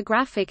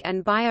topographic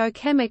and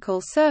biochemical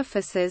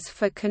surfaces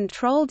for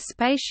controlled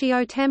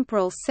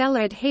spatiotemporal cell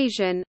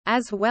adhesion,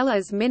 as well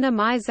as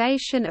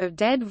minimization of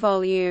dead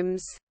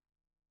volumes.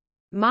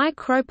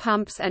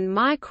 Micropumps and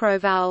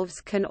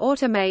microvalves can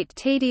automate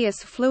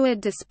tedious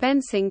fluid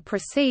dispensing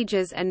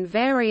procedures, and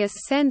various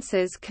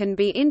sensors can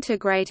be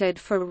integrated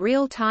for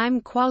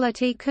real-time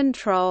quality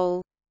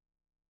control.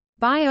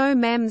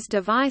 BioMEMs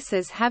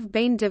devices have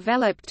been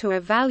developed to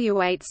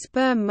evaluate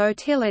sperm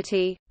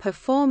motility,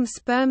 perform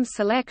sperm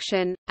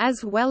selection,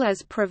 as well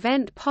as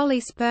prevent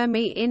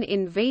polyspermy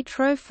in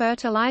vitro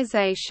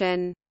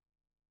fertilization.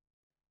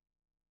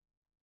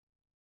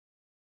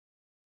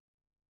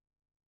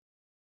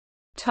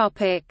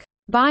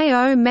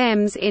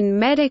 BioMEMs in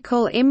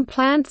medical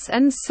implants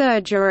and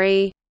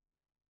surgery.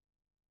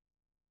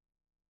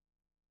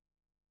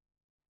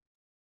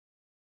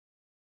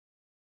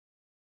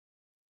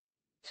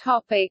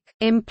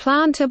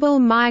 Implantable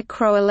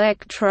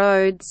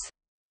microelectrodes.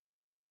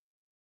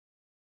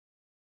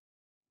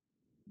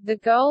 The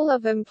goal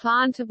of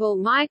implantable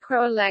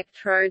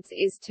microelectrodes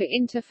is to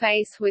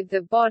interface with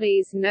the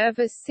body's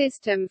nervous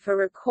system for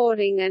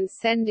recording and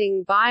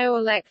sending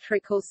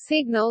bioelectrical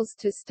signals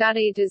to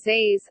study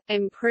disease,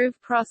 improve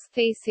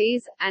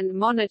prostheses, and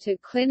monitor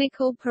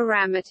clinical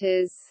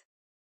parameters.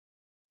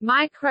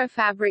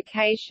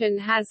 Microfabrication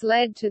has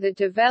led to the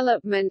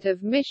development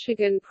of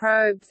Michigan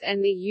probes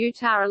and the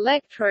Utah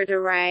electrode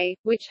array,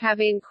 which have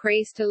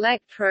increased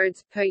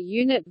electrodes per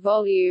unit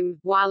volume,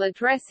 while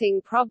addressing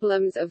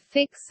problems of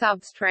thick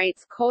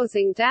substrates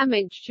causing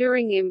damage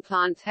during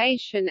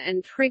implantation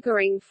and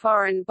triggering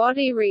foreign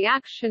body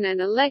reaction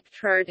and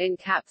electrode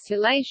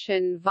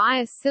encapsulation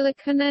via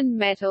silicon and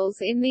metals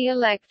in the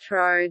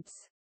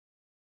electrodes.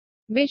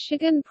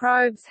 Michigan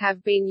probes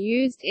have been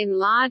used in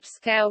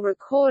large-scale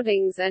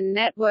recordings and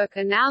network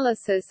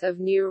analysis of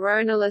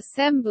neuronal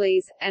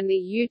assemblies, and the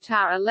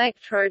Utah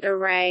electrode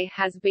array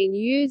has been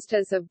used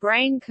as a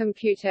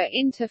brain-computer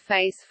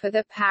interface for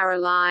the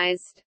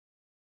paralyzed.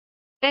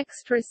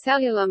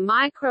 Extracellular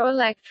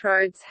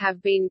microelectrodes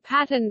have been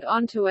patterned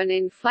onto an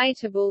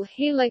inflatable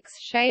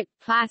helix-shaped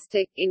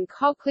plastic in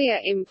cochlear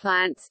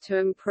implants to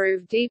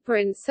improve deeper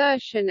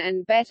insertion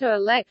and better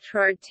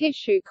electrode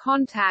tissue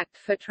contact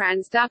for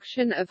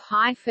transduction of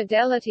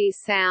high-fidelity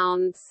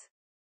sounds.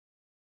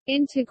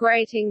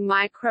 Integrating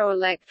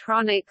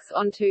microelectronics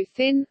onto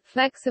thin,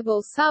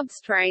 flexible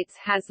substrates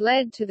has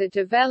led to the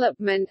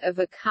development of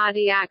a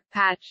cardiac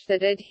patch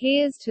that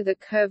adheres to the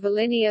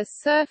curvilinear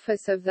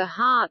surface of the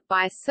heart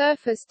by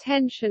surface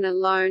tension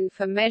alone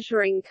for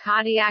measuring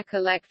cardiac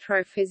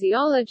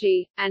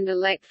electrophysiology, and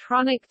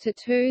electronic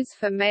tattoos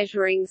for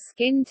measuring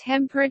skin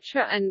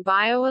temperature and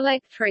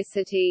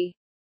bioelectricity.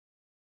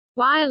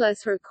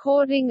 Wireless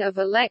recording of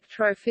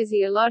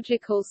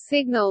electrophysiological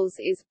signals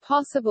is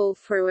possible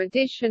through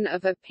addition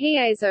of a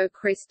piezo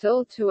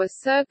crystal to a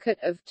circuit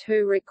of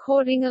 2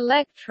 recording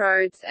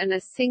electrodes and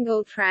a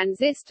single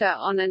transistor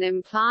on an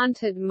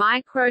implanted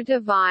micro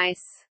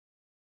device.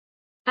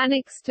 An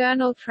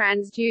external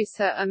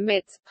transducer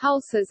emits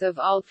pulses of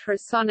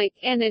ultrasonic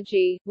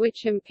energy,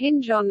 which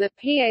impinge on the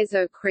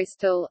piezo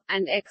crystal,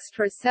 and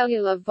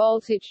extracellular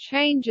voltage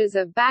changes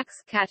are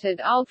backscattered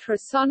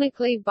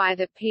ultrasonically by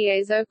the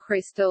piezo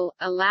crystal,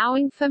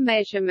 allowing for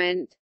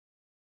measurement.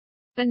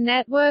 A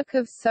network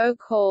of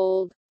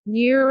so-called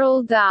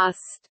neural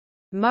dust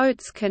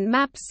motes can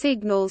map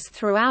signals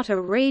throughout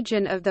a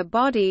region of the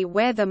body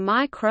where the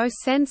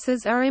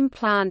microsensors are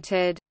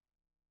implanted.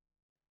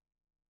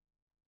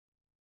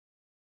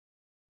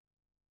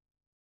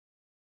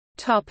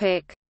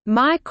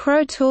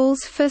 Microtools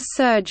for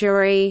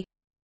surgery.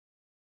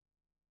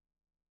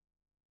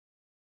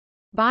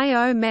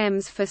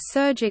 BioMEMs for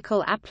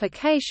surgical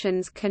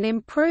applications can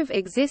improve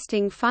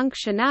existing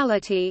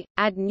functionality,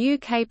 add new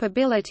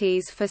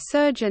capabilities for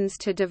surgeons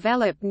to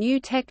develop new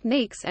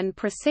techniques and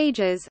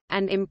procedures,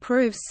 and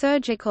improve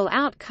surgical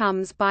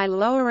outcomes by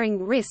lowering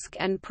risk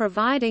and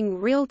providing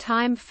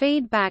real-time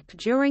feedback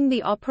during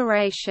the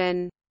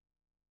operation.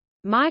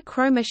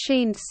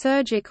 Micromachined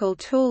surgical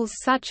tools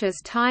such as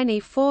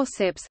tiny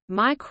forceps,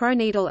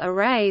 microneedle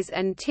arrays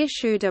and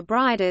tissue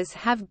debriders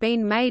have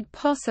been made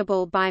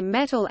possible by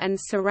metal and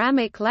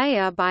ceramic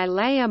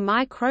layer-by-layer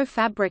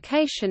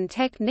microfabrication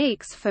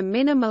techniques for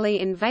minimally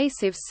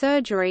invasive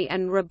surgery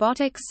and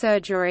robotic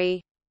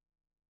surgery.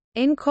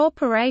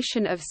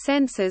 Incorporation of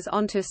sensors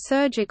onto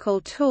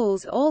surgical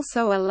tools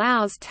also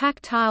allows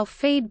tactile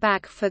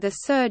feedback for the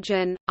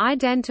surgeon,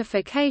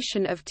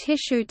 identification of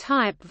tissue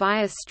type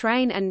via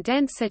strain and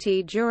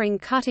density during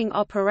cutting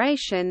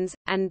operations,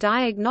 and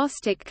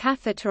diagnostic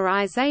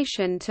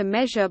catheterization to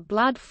measure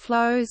blood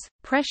flows,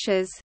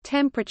 pressures,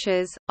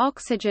 temperatures,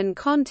 oxygen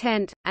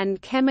content,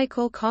 and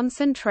chemical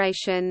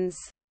concentrations.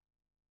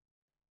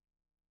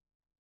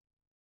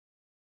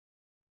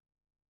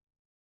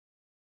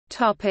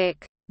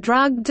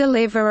 Drug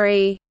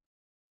delivery.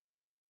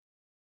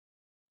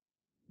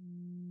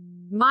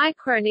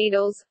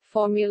 Microneedles,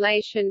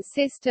 formulation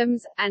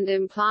systems, and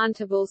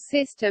implantable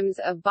systems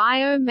are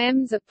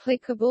BioMEMs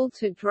applicable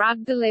to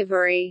drug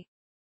delivery.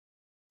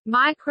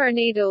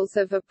 Microneedles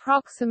of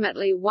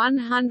approximately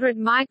 100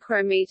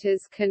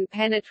 micrometers can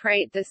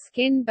penetrate the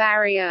skin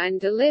barrier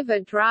and deliver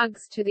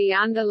drugs to the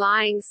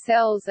underlying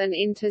cells and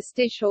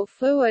interstitial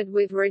fluid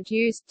with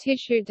reduced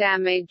tissue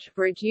damage,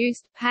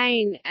 reduced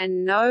pain,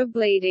 and no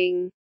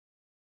bleeding.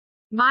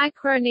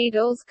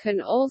 Microneedles can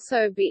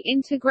also be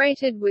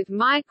integrated with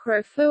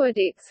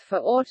microfluidics for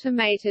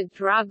automated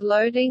drug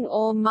loading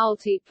or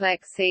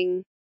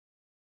multiplexing.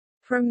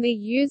 From the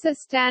user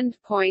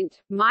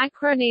standpoint,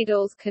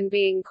 microneedles can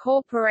be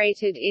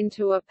incorporated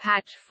into a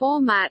patch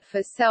format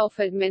for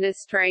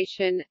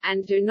self-administration,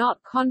 and do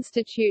not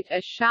constitute a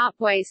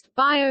sharp-waste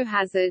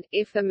biohazard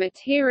if the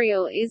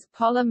material is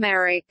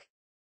polymeric.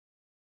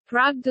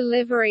 Drug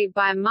delivery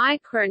by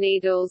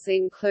microneedles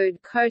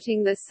include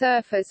coating the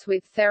surface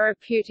with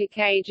therapeutic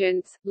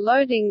agents,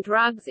 loading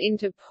drugs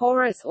into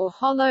porous or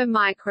hollow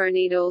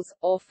microneedles,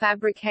 or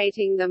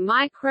fabricating the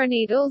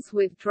microneedles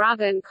with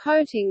drug and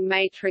coating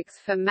matrix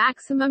for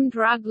maximum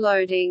drug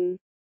loading.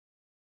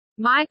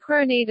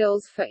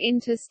 Microneedles for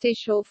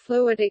interstitial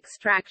fluid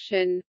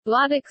extraction,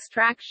 blood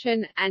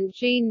extraction, and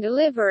gene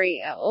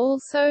delivery are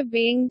also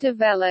being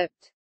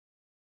developed.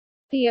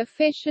 The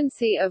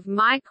efficiency of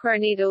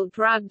microneedle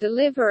drug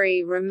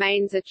delivery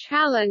remains a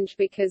challenge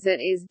because it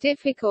is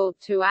difficult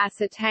to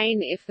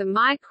ascertain if the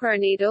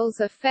microneedles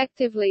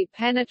effectively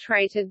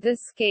penetrated the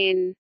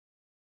skin.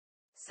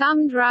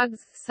 Some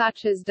drugs,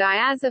 such as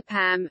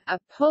diazepam, are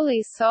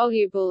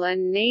poly-soluble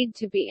and need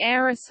to be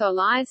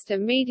aerosolized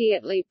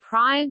immediately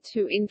prior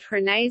to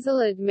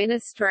intranasal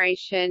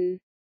administration.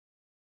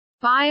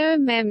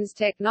 BioMEMS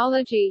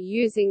technology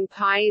using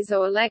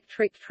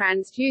piezoelectric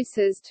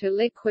transducers to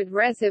liquid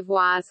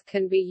reservoirs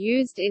can be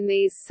used in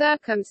these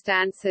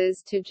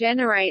circumstances to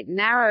generate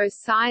narrow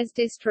size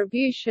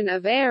distribution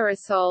of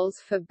aerosols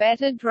for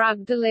better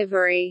drug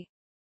delivery.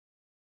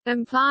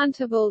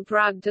 Implantable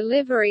drug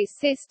delivery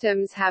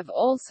systems have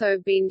also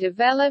been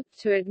developed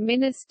to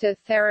administer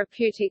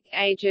therapeutic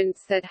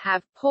agents that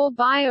have poor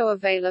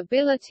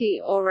bioavailability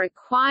or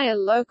require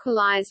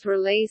localized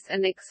release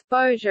and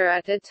exposure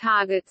at a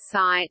target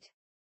site.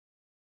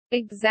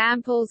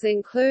 Examples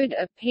include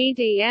a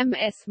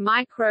PDMS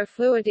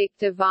microfluidic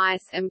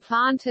device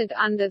implanted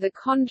under the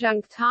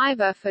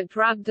conjunctiva for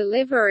drug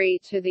delivery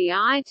to the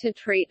eye to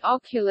treat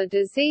ocular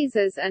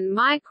diseases, and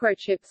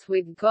microchips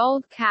with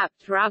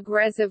gold-capped drug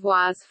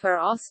reservoirs for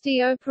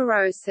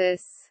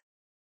osteoporosis.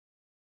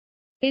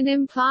 In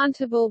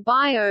implantable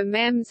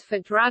BioMEMs for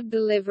drug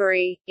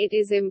delivery, it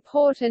is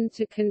important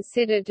to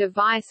consider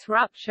device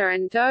rupture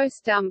and dose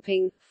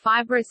dumping,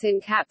 fibrous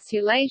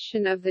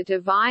encapsulation of the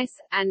device,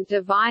 and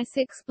device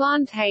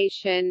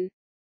explantation.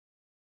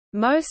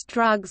 Most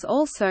drugs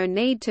also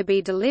need to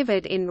be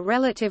delivered in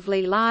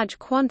relatively large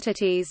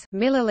quantities,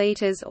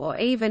 milliliters or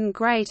even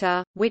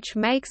greater, which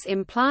makes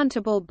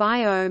implantable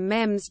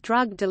BioMEMs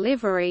drug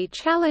delivery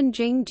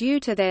challenging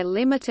due to their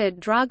limited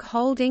drug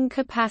holding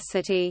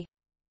capacity.